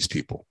happen to these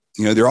people.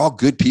 You know, they're all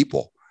good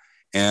people.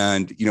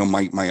 And, you know,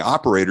 my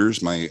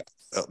operators, my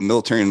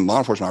military and law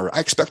enforcement, I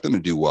expect them to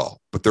do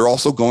well, but they're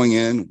also going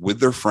in with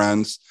their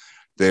friends.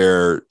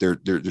 They're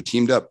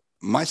teamed up.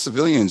 My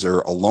civilians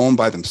are alone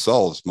by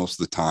themselves most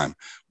of the time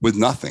with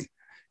nothing,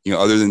 you know,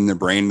 other than their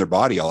brain and their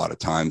body a lot of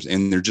times.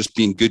 And they're just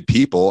being good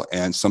people.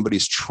 And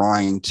somebody's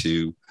trying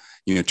to,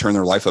 you know, turn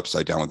their life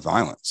upside down with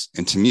violence.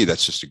 And to me,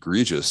 that's just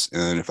egregious.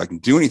 And if I can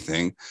do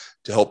anything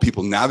to help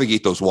people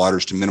navigate those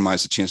waters to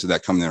minimize the chance of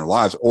that coming in their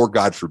lives, or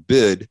God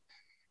forbid,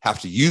 have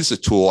to use the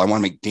tool, I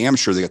want to make damn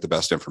sure they get the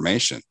best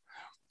information.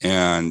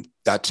 And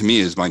that, to me,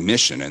 is my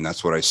mission. And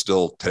that's what I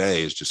still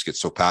today is just get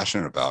so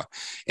passionate about.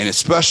 And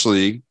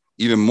especially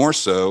even more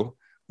so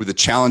with the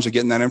challenge of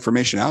getting that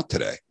information out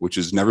today, which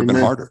has never been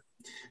harder.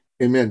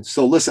 Amen.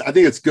 So listen, I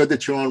think it's good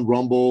that you're on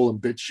Rumble and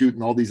BitChute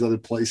and all these other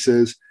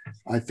places.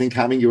 I think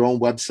having your own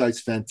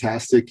website's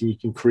fantastic, and you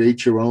can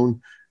create your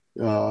own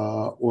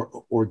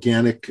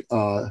organic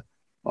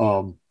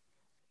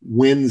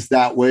wins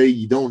that way.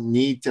 You don't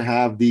need to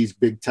have these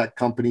big tech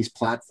companies'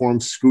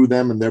 platforms. Screw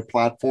them and their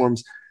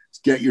platforms.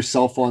 Get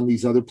yourself on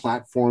these other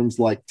platforms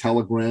like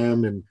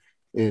Telegram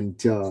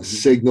and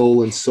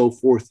Signal and so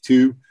forth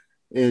too.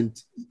 And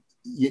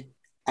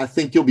I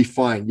think you'll be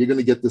fine. You're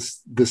going to get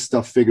this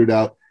stuff figured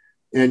out.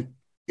 And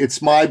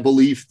it's my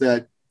belief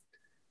that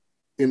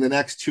in the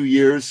next 2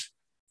 years,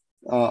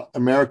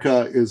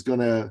 America is going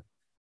to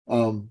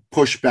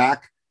push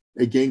back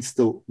against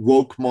the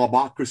woke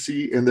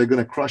mobocracy, and they're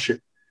going to crush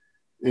it.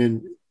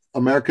 And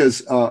America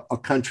is a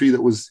country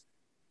that was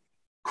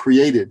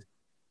created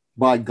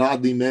by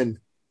godly men.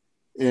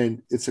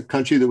 And it's a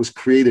country that was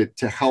created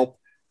to help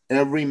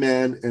every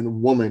man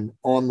and woman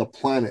on the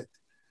planet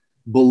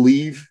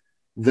believe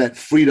that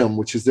freedom,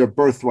 which is their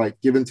birthright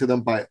given to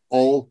them by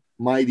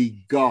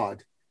Almighty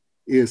God,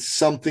 is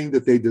something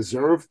that they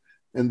deserve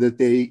and that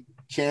they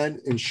can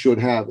and should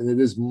have. And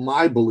it is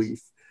my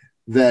belief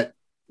that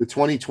the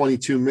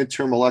 2022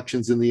 midterm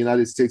elections in the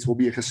United States will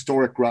be a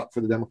historic route for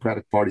the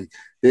Democratic Party.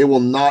 They will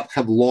not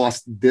have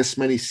lost this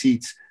many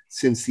seats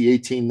since the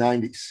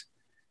 1890s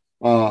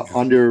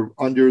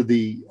under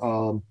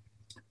the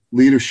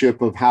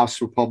leadership of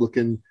House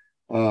Republican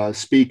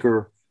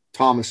Speaker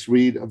Thomas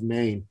Reed of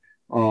Maine.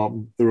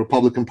 The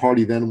Republican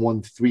Party then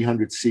won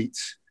 300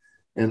 seats.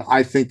 And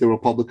I think the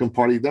Republican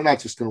Party, they're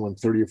not just going to win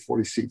 30 or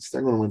 40 seats.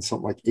 They're going to win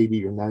something like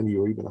 80 or 90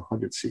 or even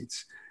 100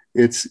 seats.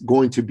 It's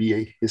going to be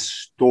a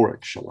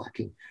historic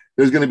shellacking.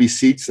 There's going to be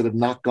seats that have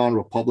not gone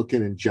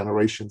Republican in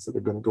generations that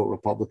are going to go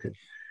Republican.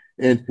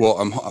 And well,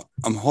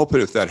 I'm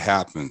hoping if that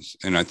happens,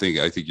 and I think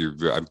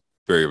I'm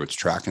very much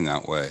tracking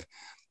that way.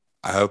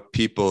 I hope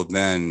people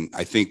then,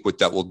 I think what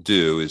that will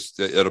do is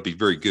that it'll be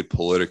very good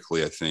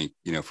politically, I think,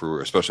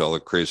 for especially all the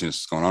craziness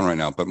that's going on right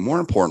now. But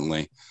more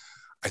importantly,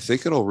 I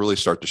think it'll really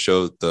start to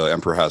show the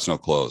emperor has no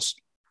clothes,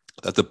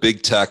 that the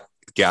big tech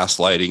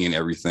gaslighting and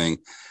everything,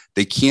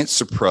 they can't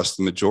suppress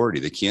the majority.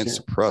 They can't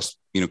suppress,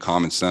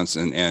 common sense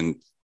and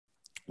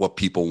what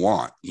people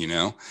want,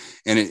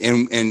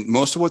 and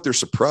most of what they're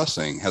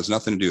suppressing has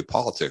nothing to do with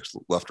politics,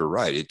 left or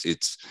right.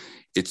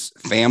 It's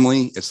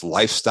family, it's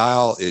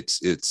lifestyle,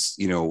 it's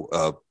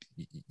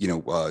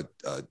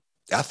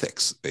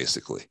ethics,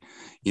 basically,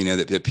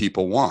 that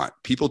people want.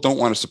 People don't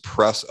want to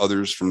suppress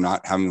others from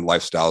not having the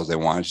lifestyles they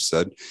want. I just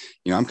said,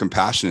 I'm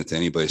compassionate to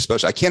anybody,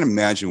 especially. I can't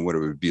imagine what it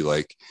would be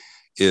like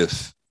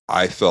if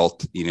I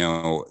felt,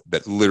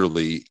 that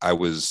literally I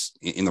was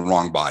in the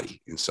wrong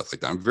body and stuff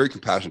like that. I'm very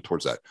compassionate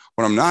towards that.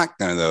 What I'm not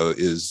going to, though,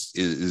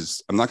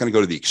 is I'm not going to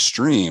go to the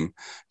extreme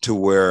to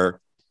where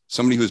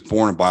somebody who's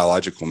born a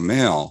biological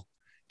male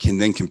can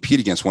then compete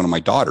against one of my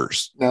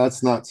daughters. No,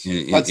 that's nuts.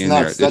 That's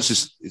nuts.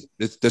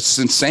 That's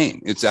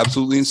insane. It's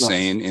absolutely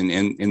insane.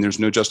 And there's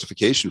no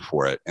justification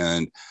for it.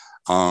 And,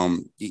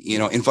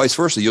 and vice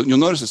versa. You'll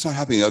notice it's not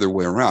happening the other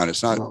way around.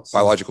 It's not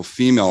biological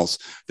females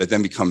that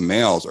then become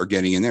males are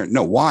getting in there.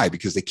 No, why?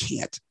 Because they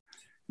can't.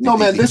 No,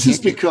 man, this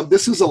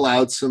has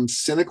allowed some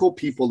cynical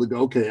people to go,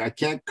 okay, I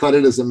can't cut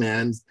it as a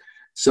man.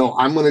 So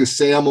I'm going to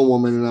say I'm a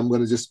woman and I'm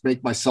going to just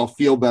make myself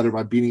feel better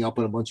by beating up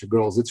on a bunch of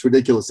girls. It's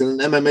ridiculous.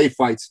 And in MMA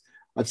fights,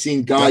 I've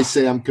seen guys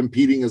say I'm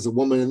competing as a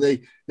woman, and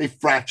they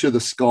fracture the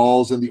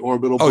skulls and the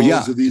orbital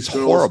bones of these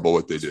girls. Horrible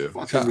what they do.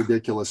 It's fucking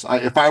ridiculous.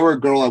 If I were a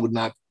girl, I would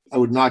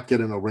not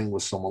get in a ring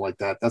with someone like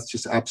that. That's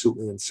just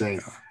absolutely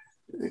insane.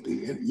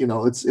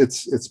 Yeah.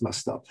 It's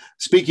messed up.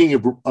 Speaking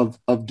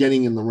of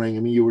getting in the ring, I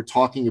mean, you were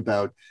talking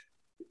about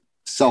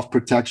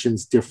self-protection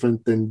is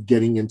different than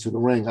getting into the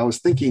ring. I was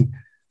thinking,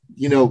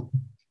 some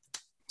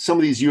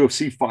of these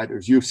UFC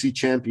fighters, UFC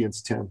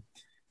champions, Tim,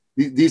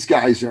 these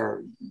guys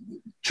are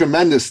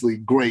tremendously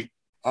great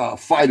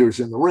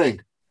fighters in the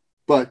ring,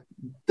 but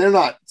they're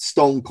not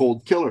stone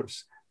cold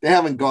killers. They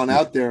haven't gone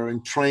out there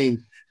and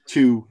trained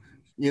to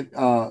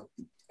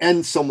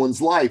end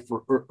someone's life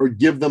or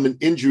give them an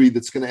injury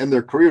that's going to end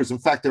their careers. In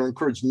fact, they're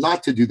encouraged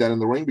not to do that in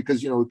the ring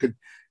because,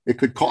 it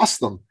could cost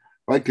them,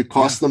 right? Could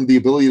cost them the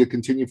ability to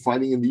continue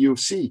fighting in the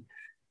UFC.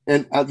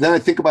 And then I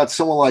think about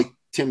someone like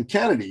Tim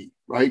Kennedy,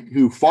 right?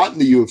 Who fought in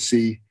the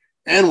UFC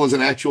and was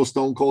an actual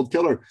stone cold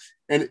killer.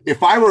 And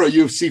if I were a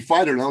UFC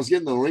fighter and I was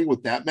getting in the ring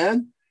with that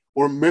man,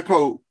 or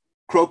Mirko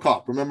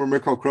Krokop, remember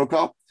Mirko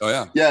Krokop? Oh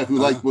yeah, yeah, who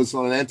was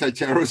on an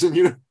anti-terrorism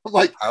unit. I'm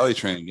like, highly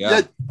trained.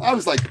 Yeah, I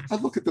was like, I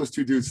look at those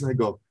two dudes and I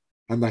go,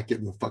 I'm not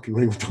getting in the fucking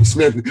ring with those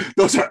men.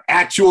 Those are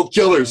actual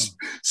killers.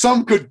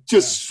 Some could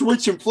just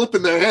switch and flip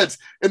in their heads,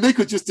 and they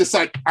could just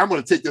decide, I'm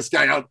going to take this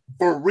guy out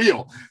for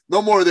real.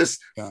 No more of this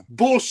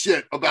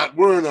bullshit about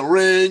we're in a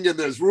ring and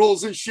there's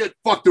rules and shit.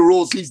 Fuck the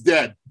rules. He's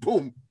dead.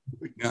 Boom.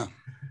 Yeah.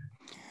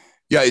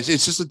 Yeah, it's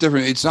just a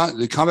different. It's not,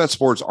 the combat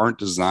sports aren't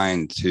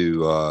designed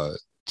to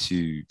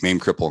maim,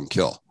 cripple, and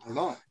kill. They're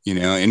not.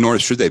 And nor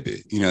should they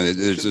be.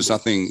 There's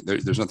nothing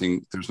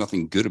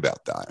good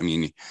about that. I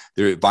mean,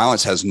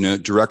 violence has no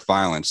direct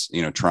violence.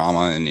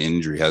 Trauma and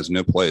injury has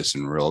no place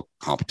in real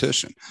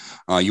competition.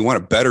 You want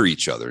to better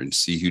each other and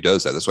see who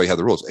does that. That's why you have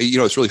the rules.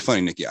 It's really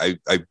funny, Nikki. I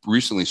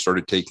recently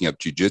started taking up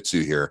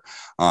jujitsu here.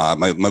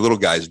 My little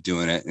guy's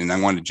doing it, and I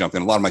wanted to jump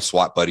in. A lot of my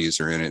SWAT buddies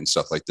are in it and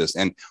stuff like this.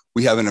 And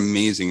we have an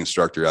amazing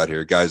instructor out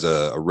here. Guy's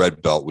a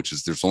red belt, which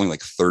is, there's only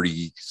like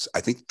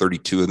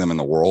 32 of them in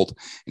the world,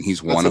 and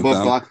he's one of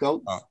them. Black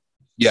belt?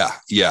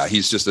 Yeah.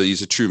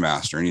 He's a true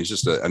master, and he's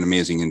just an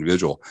amazing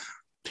individual.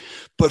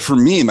 But for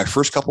me, my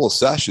first couple of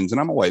sessions,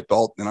 and I'm a white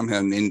belt, and I'm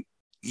having,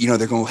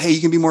 they're going, hey,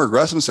 you can be more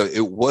aggressive. So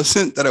it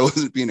wasn't that I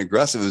wasn't being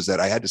aggressive. It was that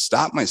I had to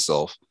stop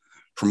myself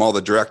from all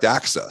the direct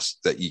access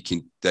that you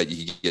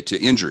get to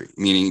injury,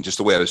 meaning just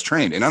the way I was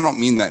trained. And I don't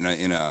mean that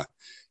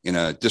in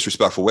a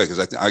disrespectful way, because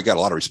I got a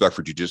lot of respect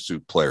for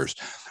jiu-jitsu players.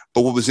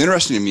 But what was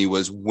interesting to me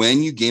was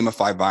when you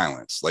gamify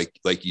violence,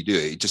 like you do,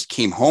 it just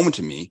came home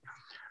to me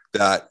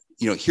that,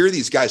 here are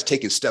these guys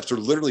taking steps. They're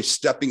literally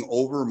stepping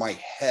over my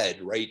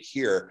head right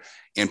here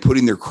and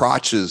putting their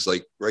crotches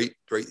right.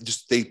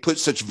 Just, they put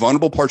such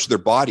vulnerable parts of their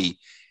body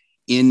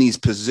in these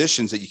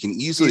positions that you can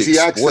easily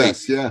exploit.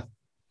 Access, yeah.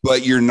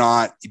 But you're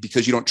not,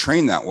 because you don't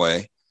train that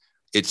way.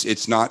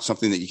 It's not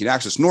something that you can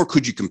access, nor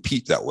could you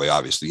compete that way.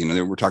 Obviously,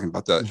 we're talking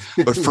about that.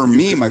 But for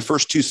me, my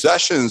first two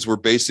sessions were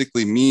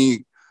basically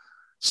me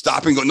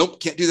stopping, going, nope,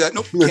 can't do that.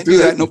 Nope, can't do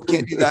that. Nope,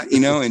 can't do that.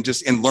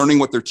 And learning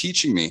what they're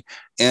teaching me.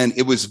 And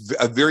it was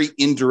a very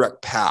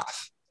indirect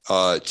path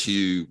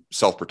to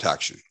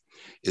self-protection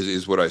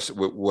is what I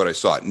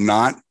saw.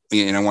 Not,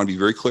 and I want to be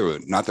very clear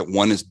with it, not that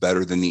one is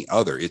better than the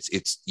other.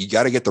 It's you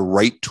got to get the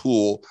right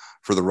tool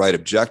for the right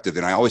objective.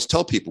 And I always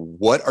tell people,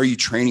 what are you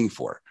training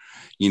for?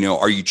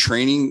 Are you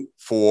training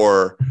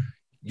for,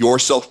 your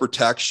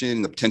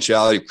self-protection, the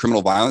potentiality of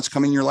criminal violence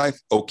coming in your life,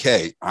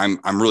 okay,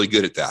 I'm really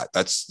good at that.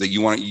 That's that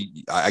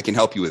I can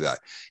help you with that.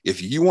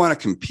 If you want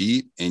to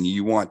compete and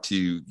you want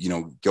to,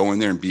 go in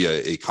there and be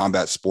a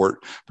combat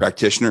sport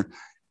practitioner,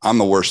 I'm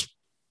the worst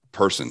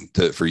person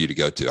for you to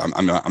go to.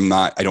 I'm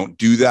not, I don't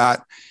do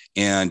that.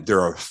 And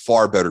there are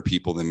far better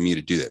people than me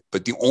to do that.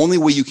 But the only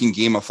way you can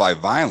gamify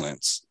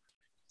violence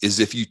is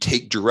if you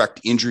take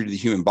direct injury to the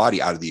human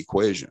body out of the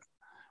equation.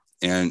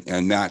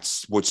 And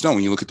that's what's done.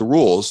 When you look at the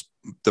rules,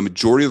 the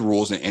majority of the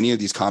rules in any of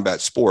these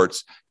combat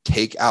sports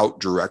take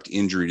out direct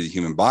injury to the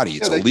human body.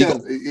 It's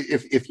illegal.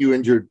 If you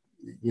injured,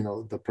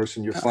 the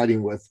person you're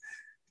fighting with,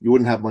 you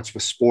wouldn't have much of a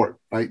sport,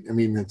 right? I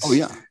mean,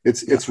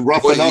 it's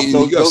rough enough.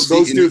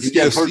 Those dudes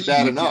get hurt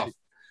bad enough.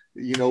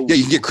 You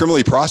can get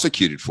criminally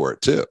prosecuted for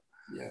it too.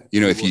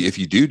 Yeah, if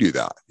you do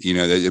that,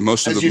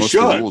 most of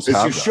the rules have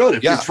that. You should.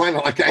 If you're trying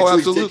to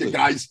actually take a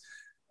guy's,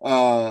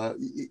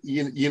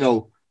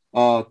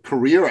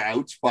 career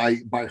out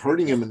by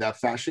hurting him in that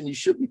fashion, you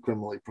should be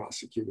criminally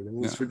prosecuted. I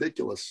mean, it's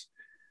ridiculous.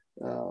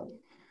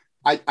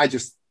 I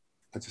just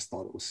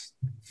thought it was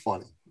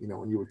funny,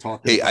 when you were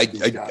talking. Hey,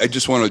 I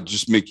just want to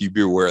just make you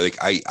be aware. Like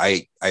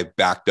I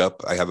backed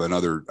up. I have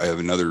another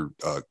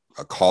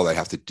a call that I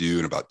have to do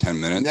in about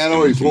 10 minutes. No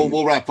worries.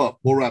 We'll wrap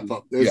up. I'm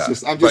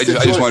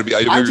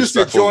just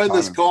enjoying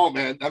this call,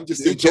 man. I'm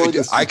just enjoying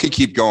this. I could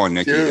keep going,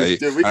 Nicky.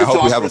 Dude, we can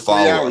talk for 3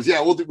 hours.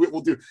 Yeah, we'll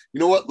do. You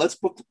know what? Let's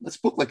book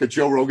like a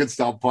Joe Rogan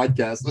style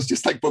podcast. Let's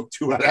just book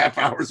 2.5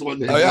 hours one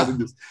day.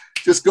 And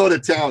just go to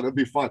town. It'll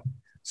be fun.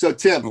 So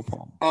Tim,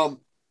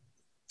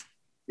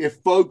 if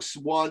folks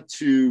want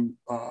to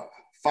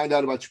find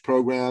out about your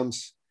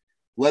programs,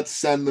 let's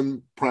send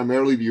them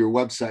primarily to your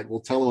website. We'll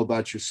tell them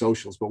about your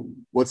socials, but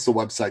what's the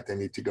website they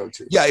need to go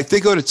to? Yeah, if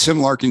they go to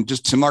Tim Larkin,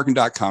 just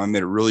timlarkin.com, I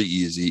made it really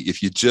easy.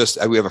 If you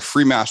we have a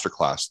free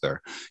masterclass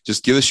there.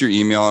 Just give us your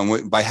email.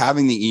 And by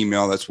having the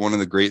email, that's one of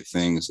the great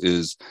things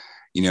is,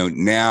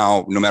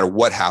 now no matter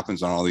what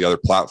happens on all the other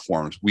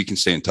platforms, we can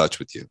stay in touch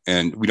with you.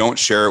 And we don't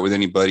share it with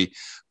anybody,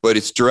 but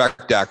it's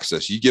direct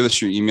access. You give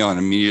us your email and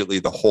immediately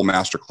the whole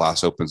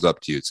masterclass opens up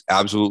to you. It's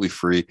absolutely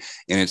free.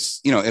 And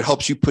it's, it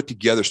helps you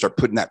start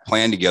putting that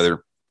plan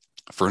together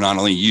for not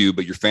only you,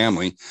 but your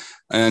family,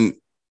 and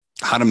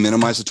how to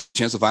minimize the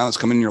chance of violence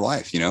coming in your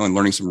life, and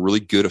learning some really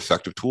good,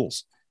 effective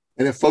tools.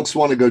 And if folks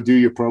want to go do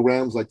your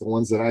programs like the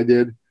ones that I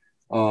did,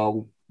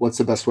 what's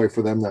the best way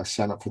for them to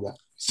sign up for that?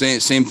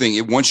 Same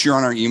thing. Once you're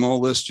on our email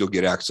list, you'll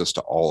get access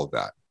to all of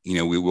that.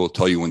 We will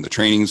tell you when the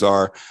trainings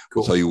are. Cool.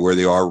 We'll tell you where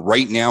they are.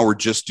 Right now, we're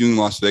just doing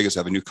Las Vegas.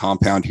 I have a new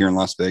compound here in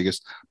Las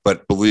Vegas.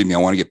 But believe me, I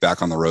want to get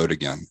back on the road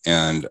again.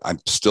 And I'm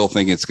still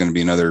thinking it's going to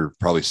be another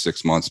probably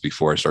 6 months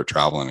before I start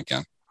traveling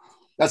again.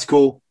 That's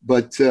cool.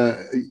 But,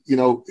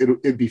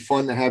 it'd be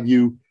fun to have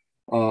you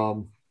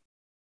come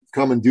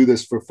and do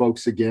this for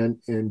folks again.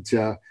 And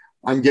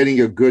I'm getting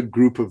a good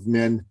group of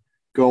men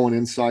going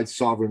inside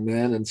Sovereign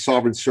Men. And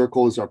Sovereign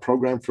Circle is our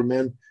program for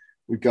men.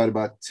 We've got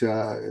about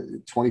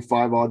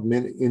 25 odd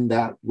men in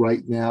that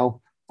right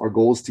now. Our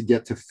goal is to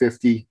get to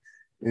 50.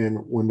 And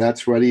when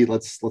that's ready,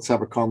 let's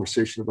have a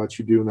conversation about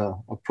you doing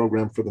a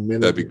program for the men.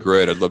 That'd be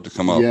great. I'd love to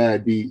come up. Yeah,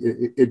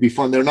 it'd be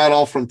fun. They're not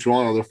all from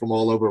Toronto. They're from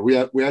all over. We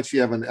actually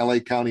have an LA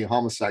County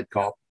homicide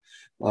cop.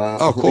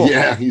 Oh, cool.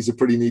 Yeah, he's a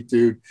pretty neat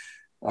dude.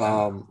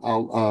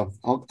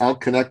 I'll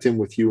connect him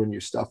with you and your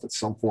stuff at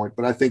some point.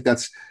 But I think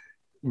that's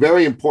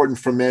very important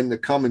for men to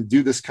come and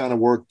do this kind of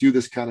work, do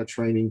this kind of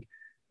training.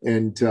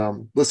 And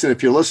listen,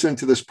 if you're listening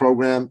to this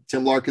program,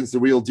 Tim Larkin's the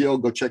real deal.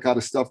 Go check out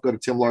his stuff. Go to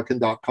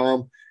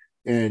timlarkin.com.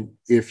 And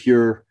if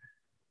you're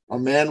a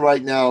man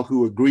right now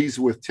who agrees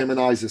with Tim and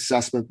I's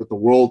assessment that the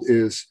world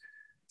is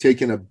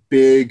taking a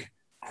big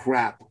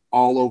crap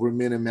all over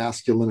men and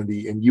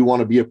masculinity, and you want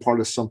to be a part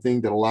of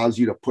something that allows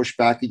you to push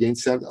back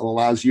against that, and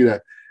allows you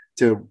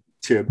to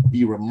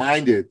be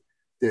reminded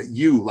that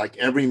you, like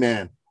every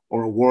man,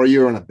 are a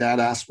warrior and a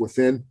badass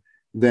within,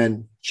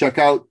 then check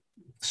out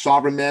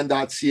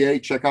sovereignman.ca.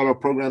 Check out our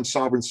program,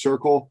 Sovereign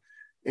Circle.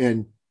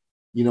 And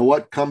you know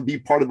what? Come be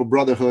part of a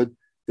brotherhood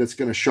that's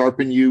going to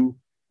sharpen you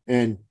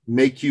and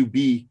make you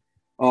be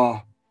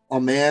a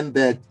man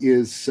that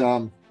is,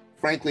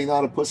 frankly,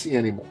 not a pussy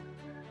anymore.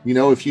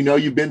 If you know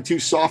you've been too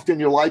soft in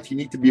your life, you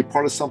need to be a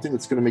part of something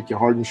that's going to make you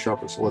hard and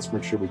sharper. So let's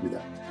make sure we do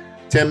that.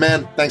 Tim,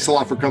 man, thanks a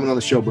lot for coming on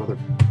the show, brother.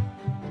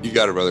 You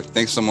got it, brother.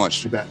 Thanks so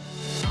much. You bet.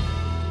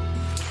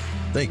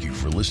 Thank you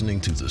for listening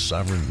to the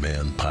Sovereign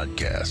Man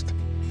podcast.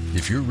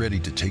 If you're ready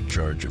to take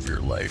charge of your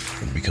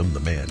life and become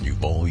the man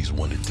you've always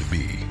wanted to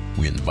be,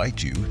 we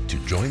invite you to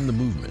join the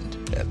movement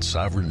at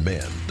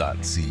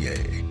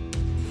sovereignman.ca.